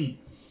learned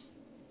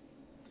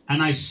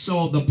and I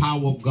saw the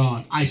power of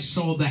God. I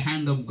saw the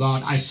hand of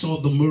God. I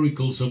saw the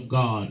miracles of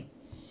God.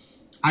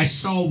 I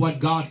saw what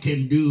God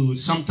can do.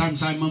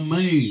 Sometimes I'm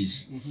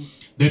amazed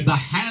that the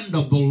hand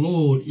of the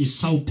Lord is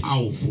so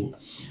powerful.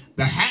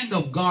 The hand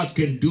of God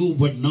can do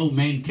what no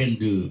man can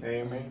do.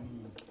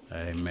 Amen.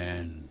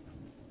 Amen.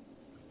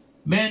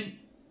 Man,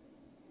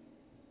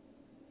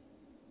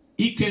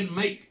 he can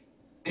make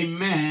a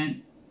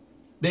man.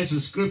 There's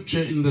a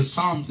scripture in the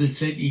Psalms that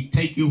said he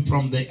take you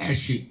from the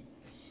ashes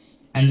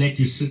and let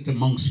you sit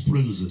amongst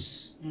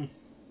princes.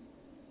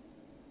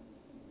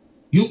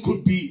 You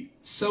could be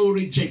so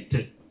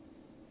rejected,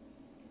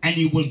 and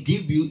he will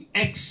give you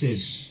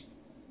access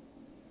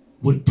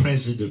with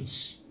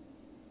presidents.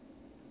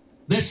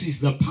 This is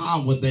the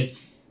power that's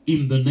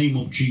in the name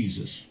of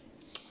Jesus.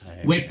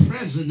 Amen. Where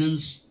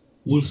presidents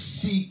will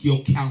seek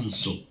your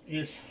counsel.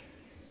 Yes.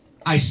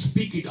 I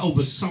speak it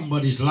over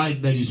somebody's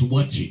life that is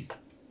watching,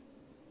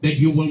 that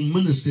you will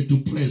minister to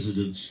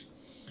presidents.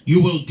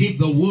 You will give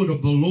the word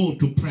of the Lord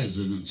to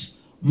presidents.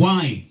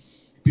 Why?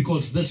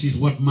 Because this is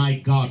what my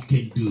God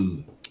can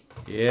do.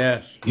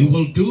 Yes. He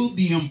will do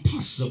the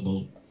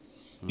impossible.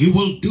 He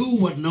will do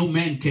what no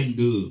man can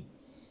do.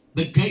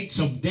 The gates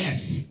of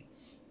death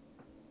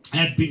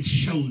have been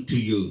shown to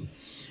you.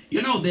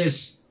 You know,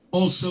 there's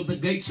also the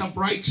gates of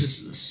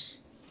righteousness.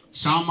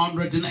 Psalm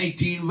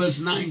 118 verse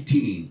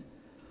 19.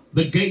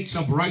 The gates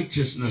of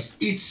righteousness.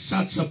 It's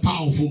such a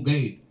powerful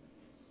gate.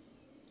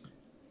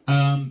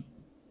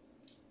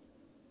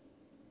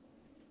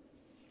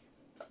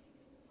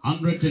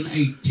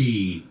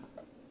 118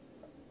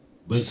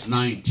 verse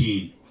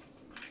 19.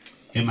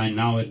 Am I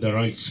now at the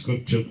right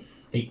scripture?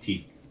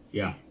 18.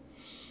 Yeah.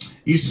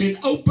 He said,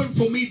 open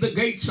for me the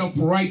gates of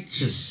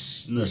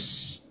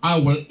righteousness. I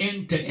will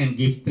enter and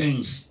give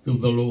thanks to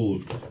the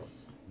Lord.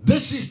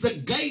 This is the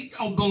gate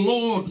of the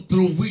Lord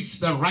through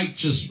which the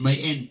righteous may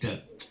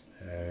enter.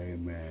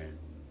 Amen.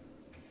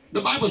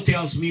 The Bible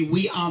tells me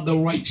we are the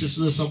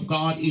righteousness of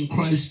God in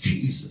Christ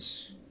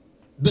Jesus.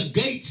 The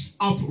gates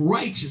of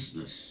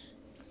righteousness.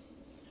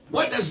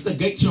 What does the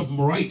gates of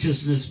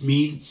righteousness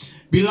mean?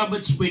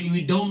 Beloveds, when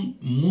you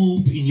don't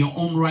move in your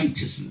own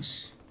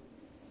righteousness,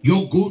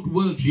 your good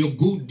works, your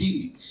good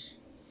deeds.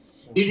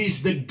 It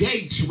is the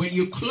gates when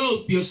you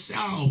clothe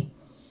yourself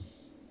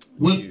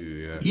with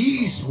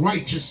His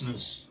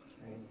righteousness.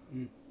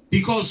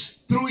 Because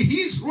through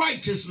His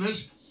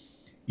righteousness,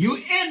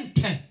 you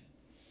enter.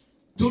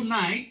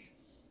 Tonight,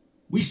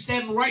 we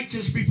stand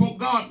righteous before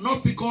God,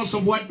 not because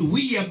of what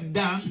we have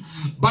done,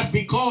 but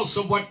because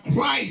of what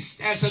Christ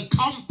has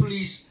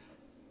accomplished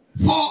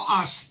for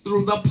us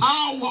through the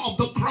power of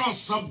the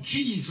cross of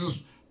Jesus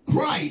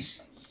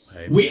Christ.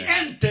 Amen. We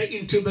enter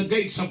into the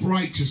gates of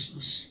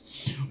righteousness.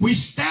 We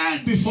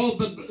stand before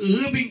the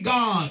living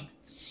God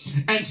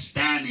and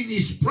stand in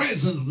His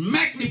presence,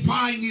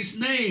 magnifying His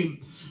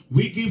name.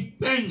 We give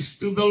thanks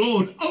to the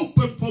Lord.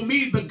 Open for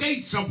me the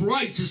gates of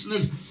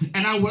righteousness,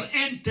 and I will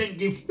enter and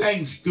give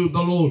thanks to the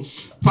Lord.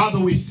 Father,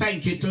 we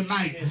thank you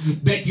tonight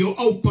that you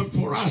open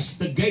for us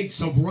the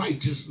gates of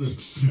righteousness.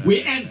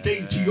 We enter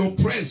into your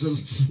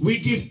presence. We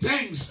give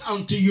thanks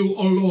unto you,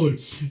 O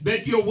Lord,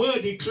 that your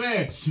word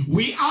declare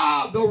we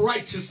are the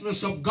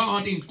righteousness of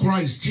God in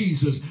Christ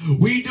Jesus.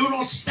 We do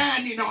not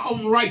stand in our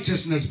own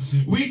righteousness.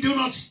 We do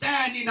not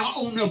stand in our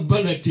own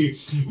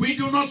ability. We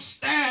do not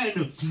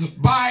stand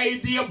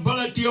by the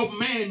ability of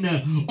men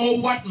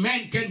or what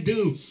man can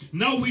do.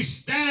 No, we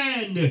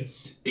stand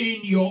in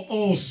your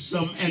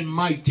awesome and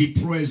mighty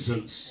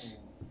presence.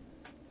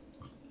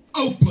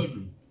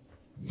 Open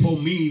for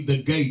me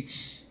the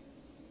gates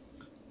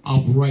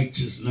of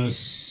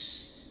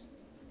righteousness.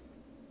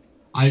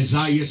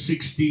 Isaiah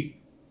 60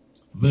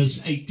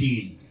 verse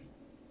 18.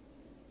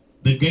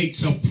 The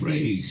gates of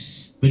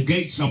praise. The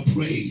gates of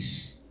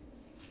praise.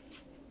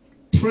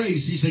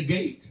 Praise is a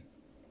gate.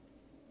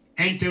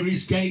 Enter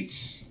His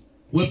gates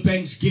with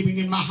thanksgiving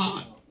in my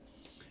heart.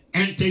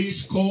 Enter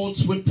His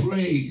courts with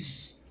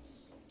praise.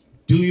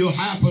 Do you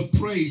have a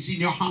praise in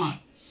your heart?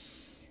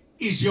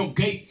 Is your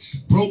gate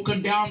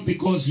broken down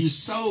because you're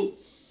so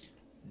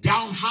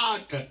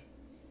downhearted?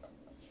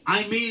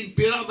 I mean,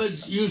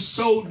 beloveds, you're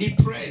so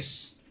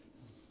depressed.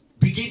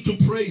 Begin to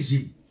praise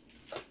Him.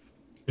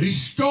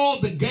 Restore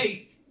the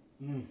gate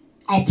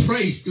of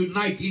praise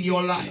tonight in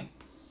your life.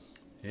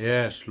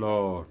 Yes,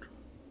 Lord.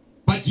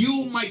 But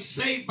you might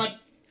say, but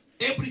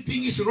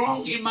everything is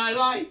wrong in my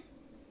life.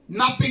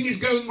 Nothing is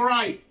going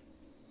right.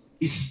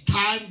 It's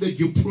time that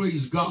you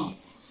praise God.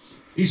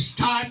 It's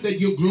time that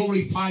you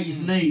glorify His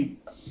name.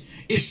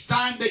 It's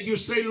time that you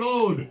say,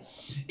 Lord,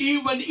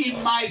 even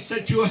in my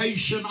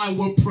situation, I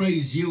will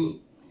praise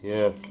you.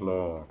 Yes,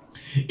 Lord.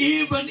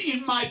 Even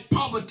in my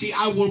poverty,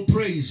 I will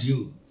praise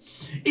you.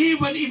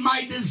 Even in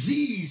my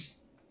disease,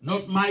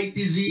 not my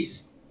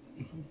disease,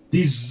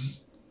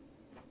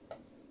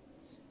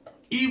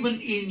 even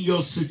in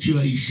your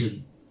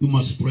situation, you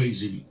must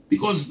praise Him.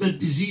 Because the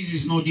disease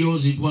is not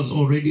yours, it was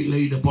already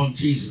laid upon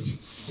Jesus.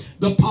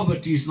 The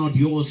poverty is not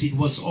yours, it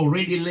was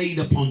already laid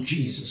upon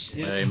Jesus.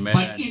 Yes. Amen.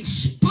 But in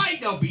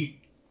spite of it,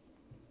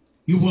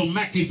 you will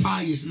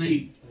magnify His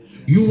name.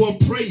 You will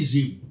praise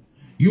Him.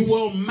 You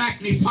will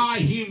magnify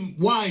Him.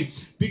 Why?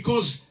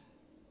 Because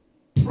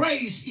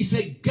praise is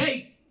a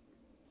gate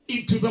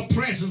into the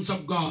presence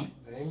of God,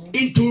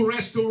 into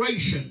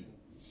restoration,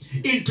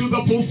 into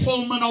the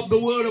fulfillment of the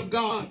Word of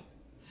God,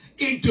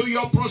 into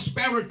your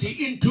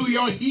prosperity, into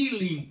your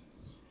healing.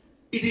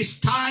 It is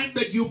time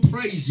that you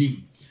praise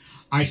Him.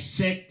 I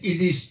said it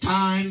is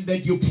time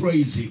that you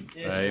praise Him.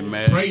 Yes.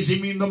 Amen. Praise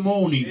Him in the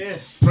morning.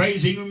 Yes.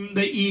 Praise Him in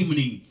the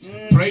evening.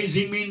 Praise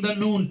Him in the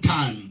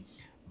noontime.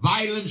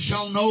 Violence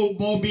shall no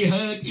more be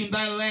heard in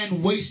thy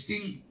land,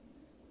 wasting,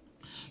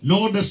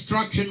 nor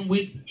destruction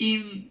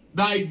within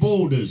thy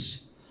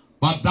borders.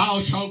 But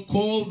thou shalt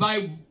call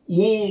thy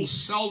walls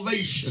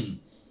salvation,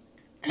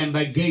 and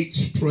thy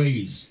gates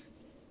praise.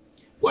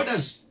 What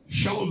does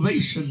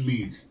salvation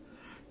mean?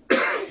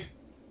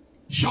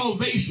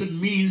 Salvation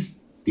means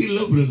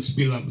deliverance,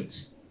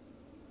 beloveds.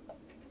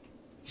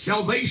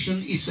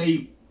 Salvation is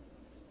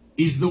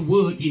the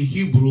word in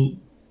Hebrew,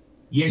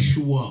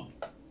 Yeshua,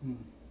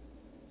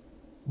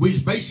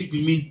 which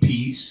basically means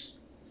peace,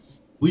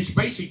 which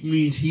basically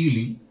means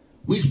healing,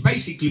 which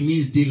basically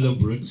means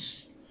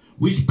deliverance,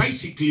 which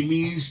basically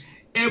means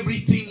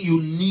everything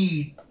you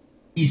need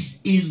is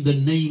in the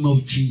name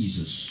of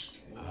Jesus.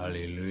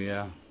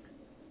 Hallelujah.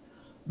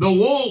 The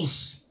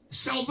walls,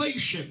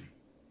 salvation.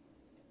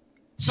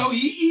 So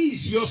He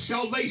is your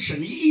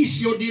salvation. He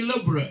is your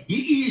deliverer.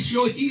 He is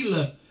your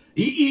healer.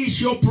 He is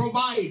your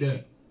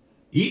provider.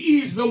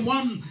 He is the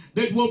one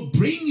that will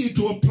bring you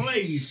to a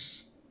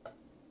place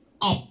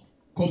of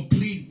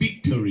complete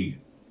victory.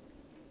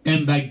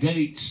 And thy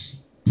gates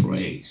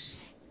praise.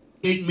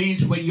 It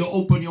means when you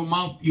open your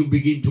mouth, you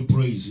begin to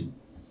praise Him.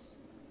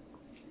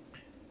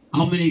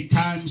 How many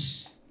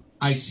times,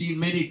 I see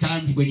many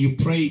times when you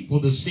pray for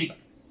the sick,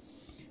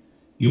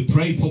 you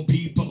pray for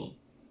people,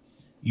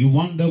 you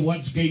wonder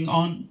what's going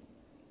on,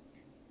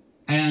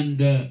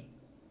 and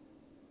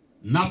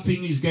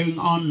Nothing is going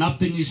on,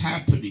 nothing is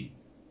happening.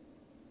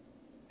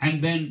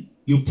 And then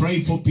you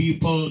pray for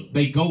people,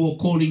 they go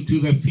according to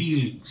their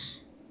feelings.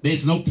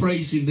 There's no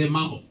praise in their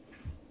mouth.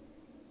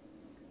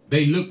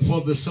 They look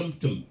for the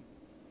symptom.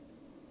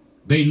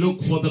 They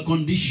look for the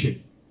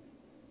condition.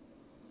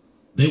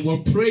 They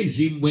will praise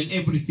him when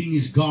everything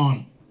is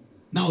gone.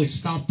 Now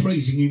start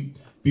praising him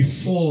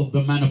before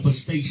the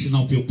manifestation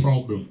of your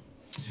problem.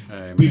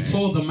 Amen.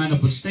 Before the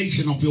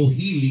manifestation of your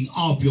healing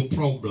of your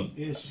problem.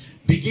 Yes.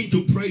 Begin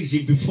to praise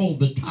him before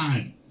the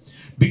time.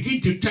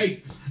 Begin to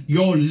take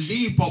your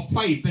leap of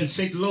faith and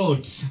say,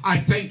 Lord,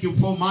 I thank you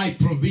for my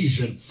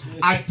provision. Yes.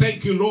 I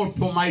thank you, Lord,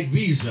 for my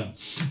visa.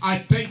 I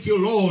thank you,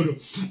 Lord.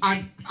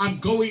 I'm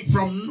going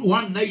from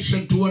one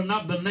nation to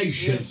another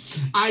nation. Yes.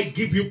 I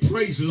give you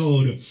praise,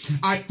 Lord.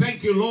 I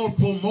thank you, Lord,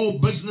 for more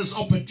business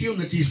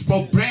opportunities,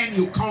 for brand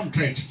new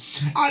contracts.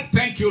 I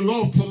thank you,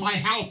 Lord, for my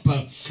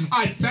helper.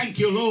 I thank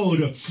you,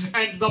 Lord.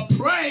 And the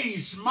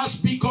praise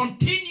must be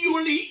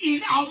continually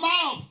in our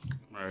mouth.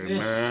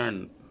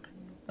 Amen.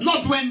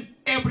 Not when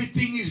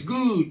everything is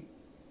good.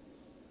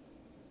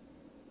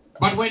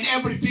 But when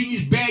everything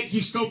is bad,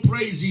 you still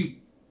praise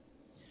him.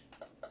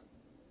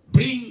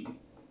 Bring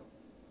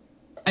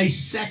a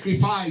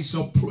sacrifice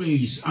of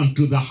praise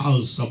unto the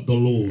house of the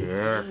Lord.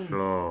 Yes,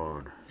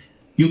 Lord.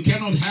 You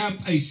cannot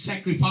have a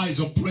sacrifice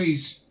of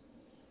praise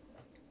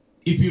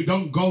if you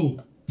don't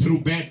go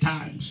through bad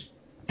times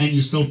and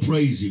you still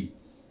praise him.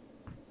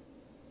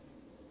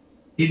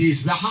 It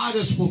is the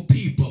hardest for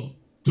people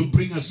to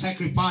bring a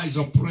sacrifice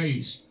of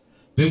praise.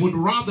 They would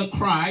rather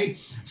cry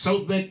so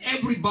that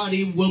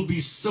everybody will be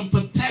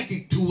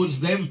sympathetic towards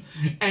them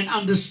and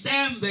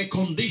understand their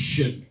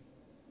condition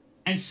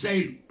and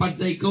say, but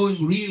they're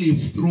going really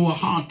through a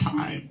hard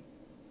time.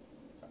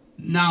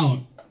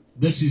 Now,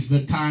 this is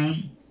the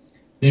time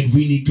that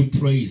we need to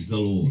praise the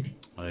Lord.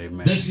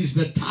 Amen. This is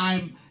the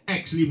time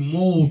actually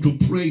more to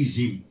praise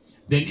him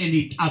than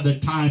any other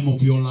time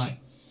of your life.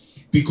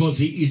 Because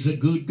he is a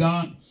good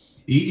God.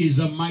 He is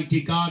a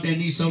mighty God and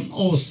he's an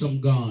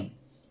awesome God.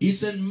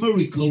 He's a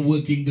miracle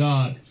working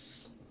God.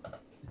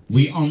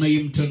 We honor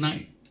him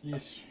tonight.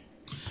 Yes.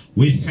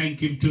 We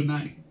thank him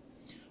tonight.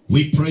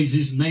 We praise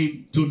his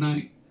name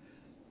tonight.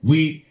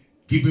 We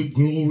give him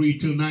glory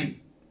tonight.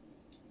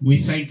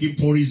 We thank him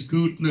for his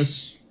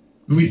goodness.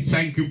 We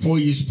thank him for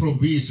his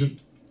provision.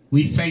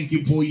 We thank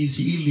him for his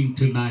healing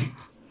tonight.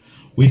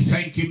 We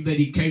thank him that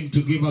he came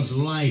to give us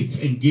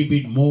life and give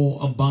it more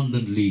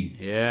abundantly.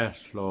 Yes,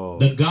 Lord.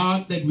 The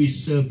God that we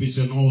serve is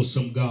an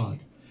awesome God.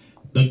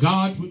 The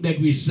God that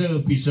we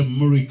serve is a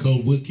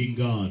miracle working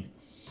God.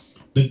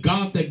 The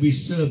God that we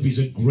serve is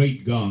a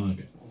great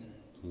God.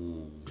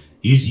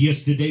 He is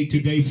yesterday,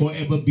 today,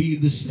 forever be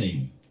the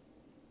same.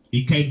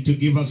 He came to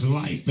give us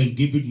life and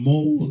give it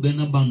more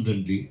than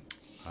abundantly.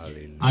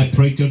 Hallelujah. I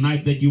pray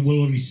tonight that you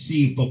will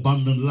receive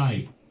abundant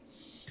life.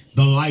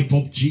 The life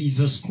of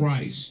Jesus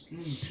Christ.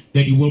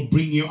 That he will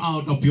bring you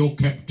out of your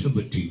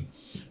captivity.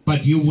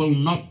 But you will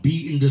not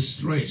be in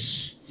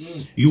distress.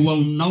 You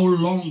will no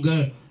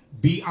longer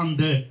be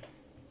under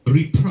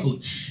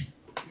reproach.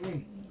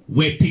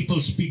 Where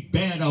people speak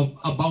bad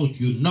about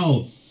you.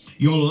 No.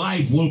 Your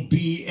life will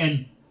be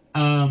an,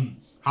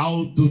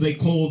 how do they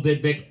call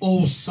that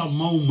awesome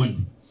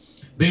moment.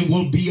 They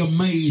will be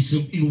amazed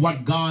in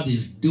what God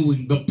is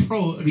doing. The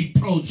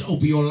reproach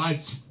of your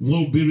life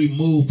will be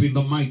removed in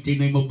the mighty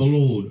name of the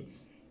Lord.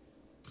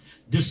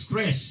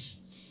 Distress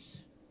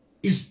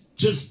is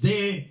just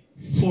there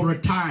for a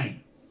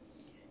time.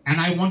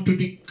 And I want to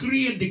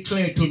decree and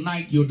declare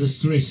tonight your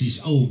distress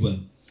is over.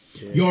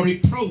 Yes. Your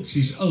reproach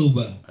is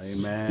over.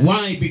 Amen.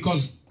 Why?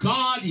 Because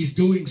God is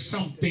doing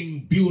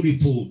something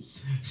beautiful.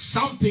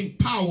 Something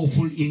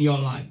powerful in your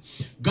life.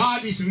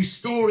 God is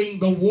restoring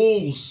the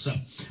walls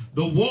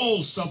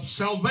of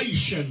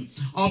salvation,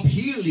 of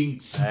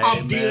healing, Amen.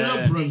 Of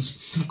deliverance,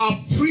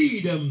 of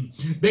freedom,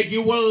 that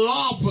you will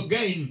laugh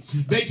again,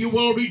 that you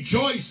will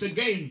rejoice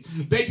again,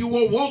 that you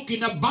will walk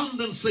in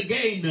abundance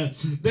again,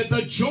 that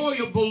the joy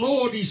of the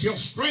Lord is your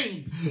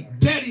strength.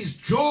 That is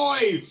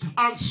joy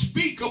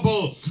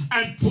unspeakable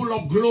and full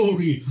of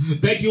glory,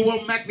 that you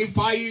will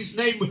magnify his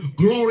name,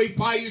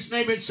 glorify his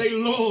name, and say,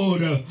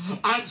 Lord,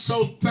 I'm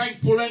so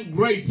thankful and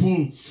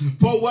grateful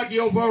for what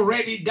you've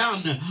already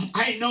done.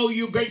 I know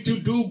you're going to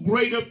do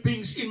greater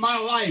things in my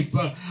life.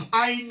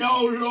 I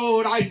know,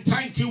 Lord, I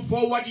thank you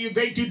for what you're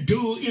going to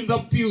do in the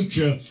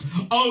future.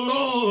 Oh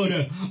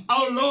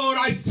Lord,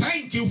 I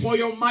thank you for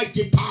your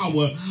mighty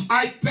power.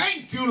 I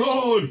thank you,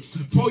 Lord,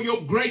 for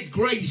your great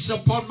grace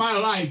upon my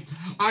life.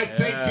 I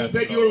thank you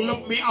that you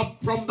lift me up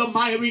from the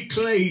miry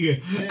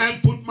clay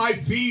and put my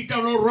feet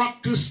on a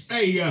rock to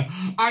stay.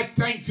 I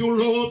thank you,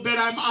 Lord, that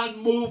I'm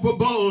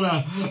unmovable.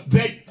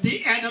 That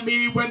the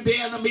enemy, when the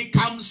enemy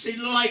comes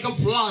in like a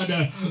flood,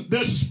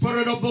 the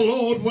Spirit of the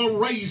Lord will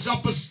raise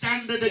up a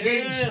standard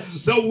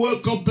against the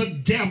work of the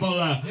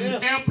devil.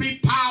 Every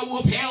power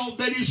of hell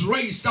that is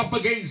raised up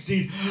against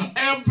it,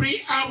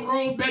 every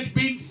arrow that's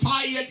been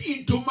fired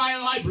into my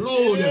life,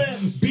 Lord,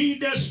 be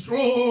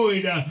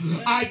destroyed.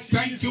 I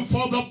thank you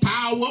for the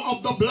power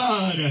of the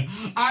blood.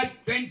 I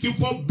thank you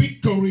for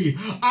victory.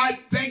 I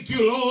thank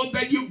you, Lord,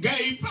 that you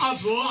gave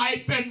us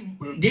life and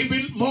give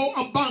it more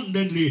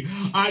abundantly.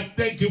 I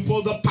thank you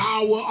for the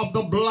power of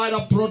the blood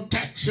of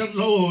protection,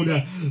 Lord,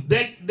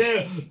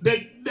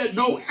 that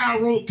no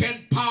arrow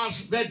can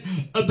pass, that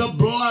the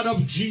blood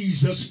of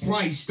Jesus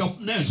Christ of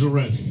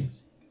Nazareth.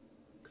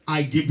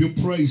 I give you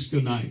praise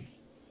tonight.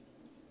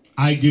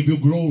 I give you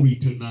glory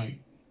tonight.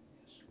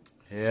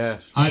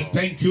 Yes, I Lord.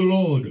 thank you,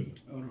 Lord.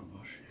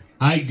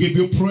 I give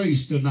you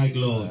praise tonight,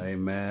 Lord.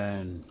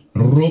 Amen.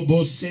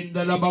 Robo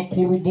senda la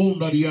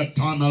bakurubunda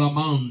riatana la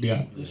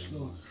mandia.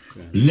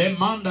 Le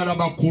manda la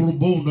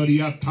bakurubunda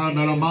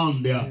riatana la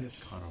mandia.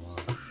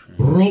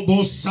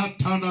 Robo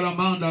satana la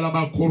manda la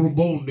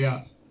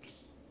bakurubunda.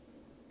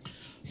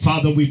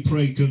 Father, we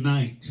pray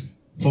tonight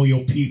for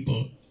your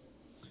people.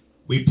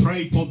 We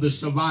pray for the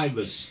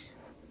survivors.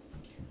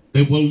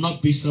 They will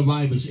not be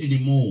survivors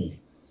anymore.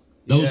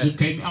 Those who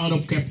came out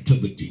of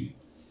captivity.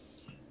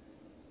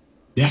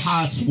 Their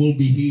hearts will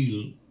be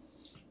healed.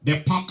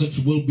 Their pockets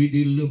will be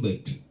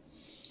delivered.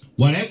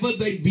 Whatever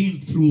they've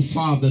been through,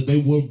 Father, they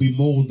will be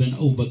more than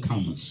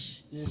overcomers.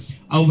 Yes.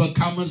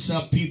 Overcomers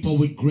are people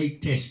with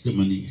great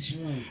testimonies.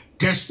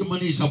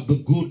 Testimonies of the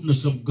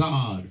goodness of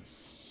God,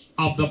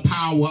 of the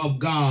power of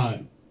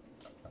God.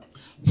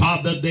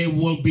 Father, there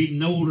will be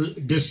no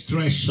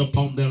distress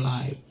upon their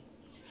life.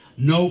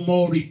 No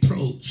more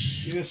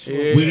reproach. Yes,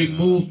 we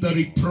remove the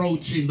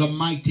reproach in the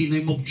mighty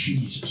name of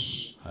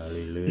Jesus.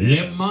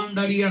 Hallelujah.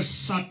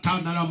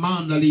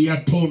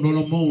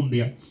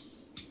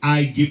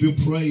 I give you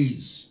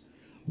praise.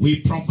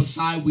 We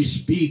prophesy, we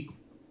speak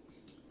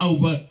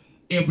over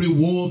every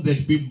wall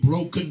that's been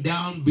broken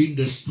down, been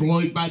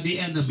destroyed by the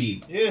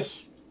enemy.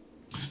 Yes.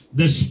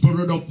 The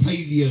spirit of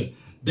failure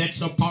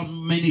that's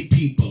upon many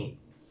people.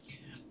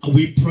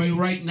 We pray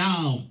right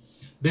now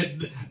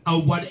that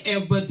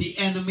whatever the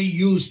enemy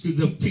used to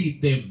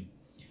defeat them,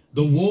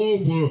 the wall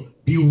will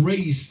be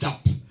raised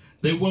up.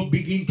 They will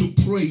begin to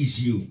praise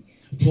you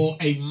for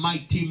a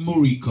mighty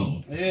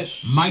miracle.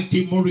 Yes.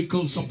 Mighty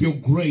miracles of your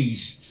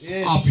grace,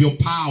 yes, of your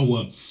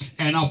power,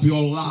 and of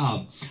your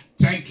love.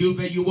 Thank you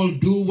that you will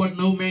do what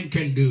no man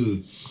can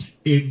do.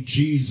 In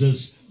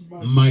Jesus'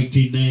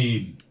 mighty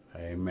name.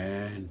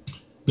 Amen.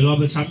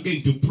 Beloveds, I'm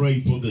going to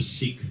pray for the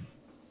sick.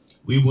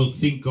 We will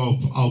think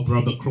of our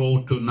brother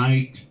Claude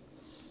tonight.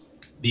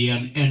 The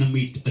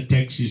enemy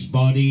attacks his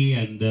body,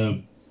 and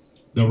the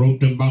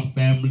Rotenbach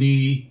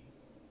family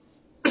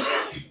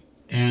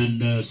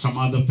and some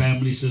other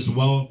families as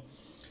well.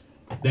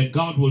 That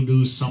God will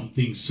do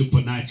something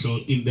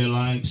supernatural in their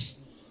lives.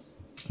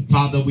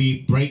 Father,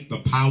 we break the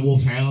power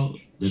of hell,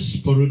 the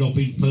spirit of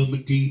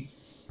infirmity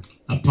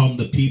upon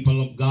the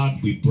people of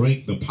God. We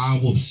break the power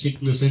of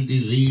sickness and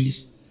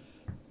disease.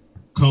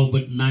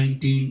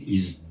 COVID-19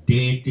 is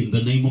dead in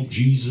the name of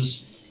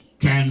Jesus.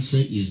 Cancer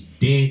is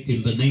dead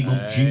in the name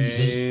of Jesus.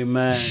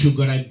 Amen.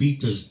 Sugar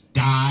diabetes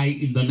die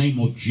in the name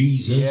of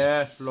Jesus.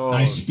 Yes, Lord.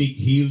 I speak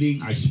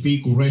healing. I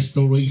speak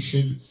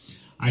restoration.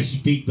 I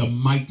speak the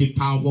mighty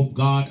power of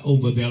God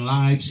over their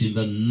lives in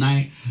the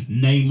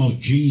name of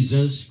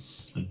Jesus.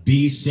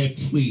 Be set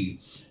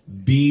free.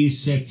 Be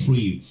set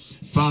free.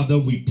 Father,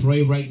 we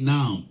pray right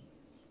now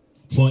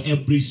for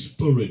every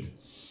spirit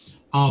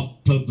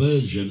of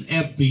perversion,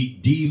 every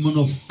demon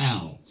of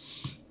hell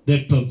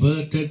that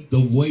perverted the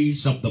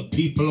ways of the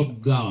people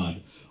of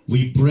God.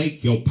 We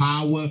break your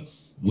power.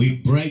 We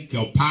break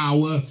your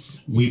power.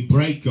 We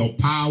break your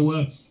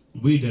power.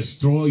 We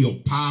destroy your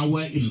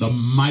power in the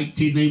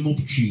mighty name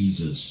of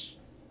Jesus.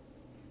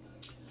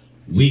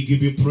 We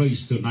give you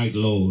praise tonight,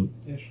 Lord.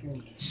 Yes,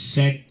 Lord.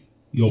 Set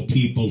your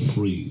people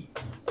free.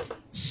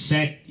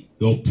 Set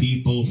your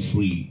people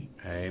free.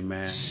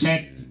 Amen.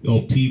 Set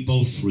your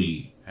people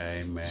free.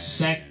 Amen.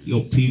 Set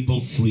your people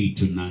free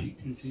tonight.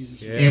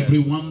 Yes.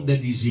 Everyone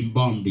that is in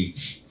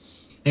bondage,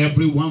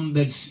 everyone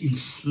that's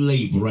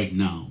enslaved right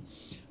now,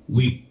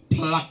 we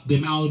pluck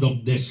them out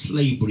of their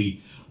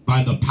slavery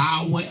by the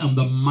power and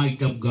the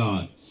might of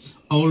God.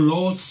 Oh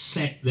Lord,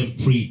 set them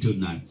free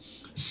tonight.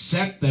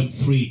 Set them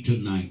free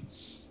tonight.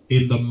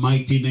 In the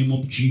mighty name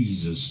of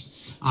Jesus.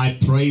 I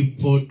pray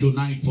for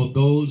tonight for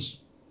those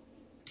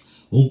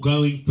who are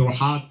going through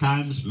hard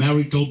times,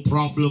 marital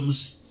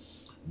problems,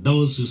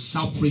 those who are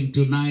suffering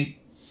tonight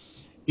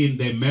in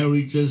their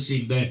marriages,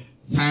 in their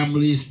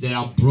families that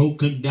are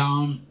broken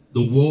down,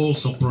 the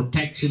walls of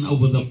protection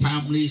over the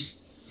families,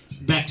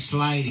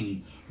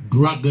 backsliding,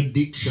 drug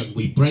addiction.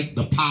 We break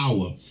the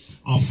power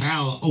of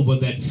hell over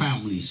that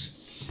families.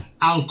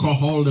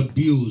 Alcohol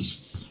abuse.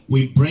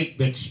 We break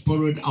that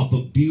spirit of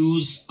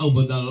abuse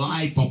over the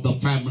life of the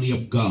family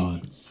of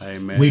God.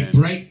 Amen. We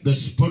break the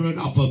spirit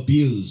of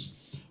abuse.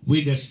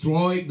 We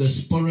destroy the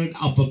spirit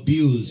of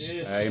abuse.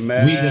 Yes.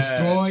 Amen. We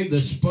destroy the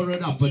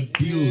spirit of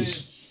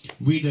abuse. Yes.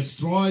 We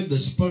destroy the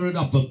spirit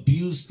of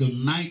abuse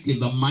tonight in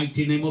the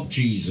mighty name of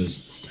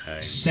Jesus.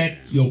 Amen. Set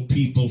your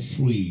people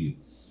free.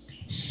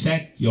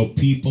 Set your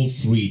people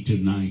free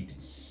tonight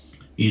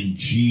in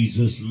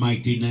Jesus'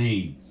 mighty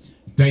name.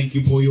 Thank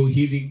you for your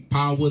healing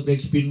power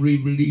that's been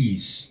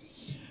released.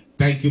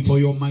 Thank you for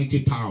your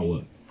mighty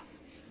power.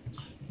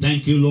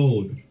 Thank you,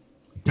 Lord.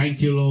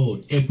 Thank you,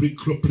 Lord. Every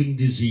crippling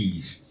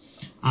disease,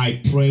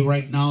 I pray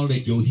right now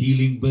that your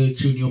healing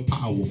virtue and your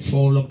power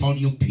fall upon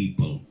your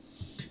people.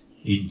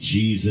 In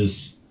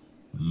Jesus'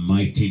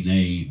 mighty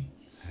name.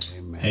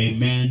 Amen.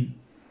 Amen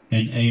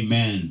and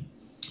amen.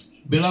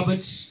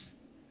 Beloveds,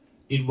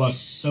 it was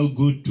so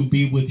good to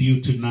be with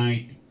you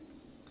tonight.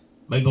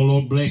 May the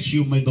Lord bless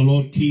you. May the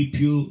Lord keep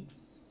you.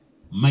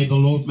 May the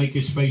Lord make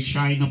his face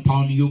shine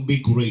upon you, be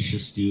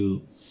gracious to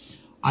you.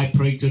 I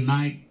pray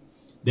tonight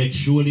that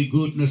surely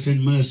goodness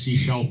and mercy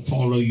shall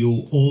follow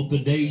you all the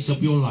days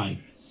of your life,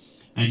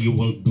 and you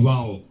will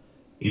dwell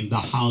in the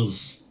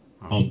house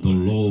of the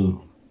Lord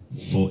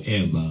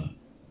forever.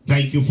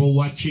 Thank you for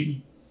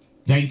watching.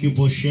 Thank you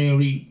for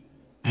sharing.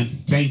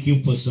 And thank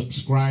you for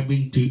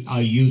subscribing to our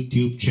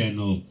YouTube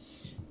channel.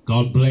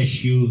 God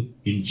bless you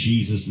in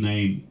Jesus'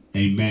 name.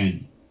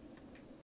 Amen.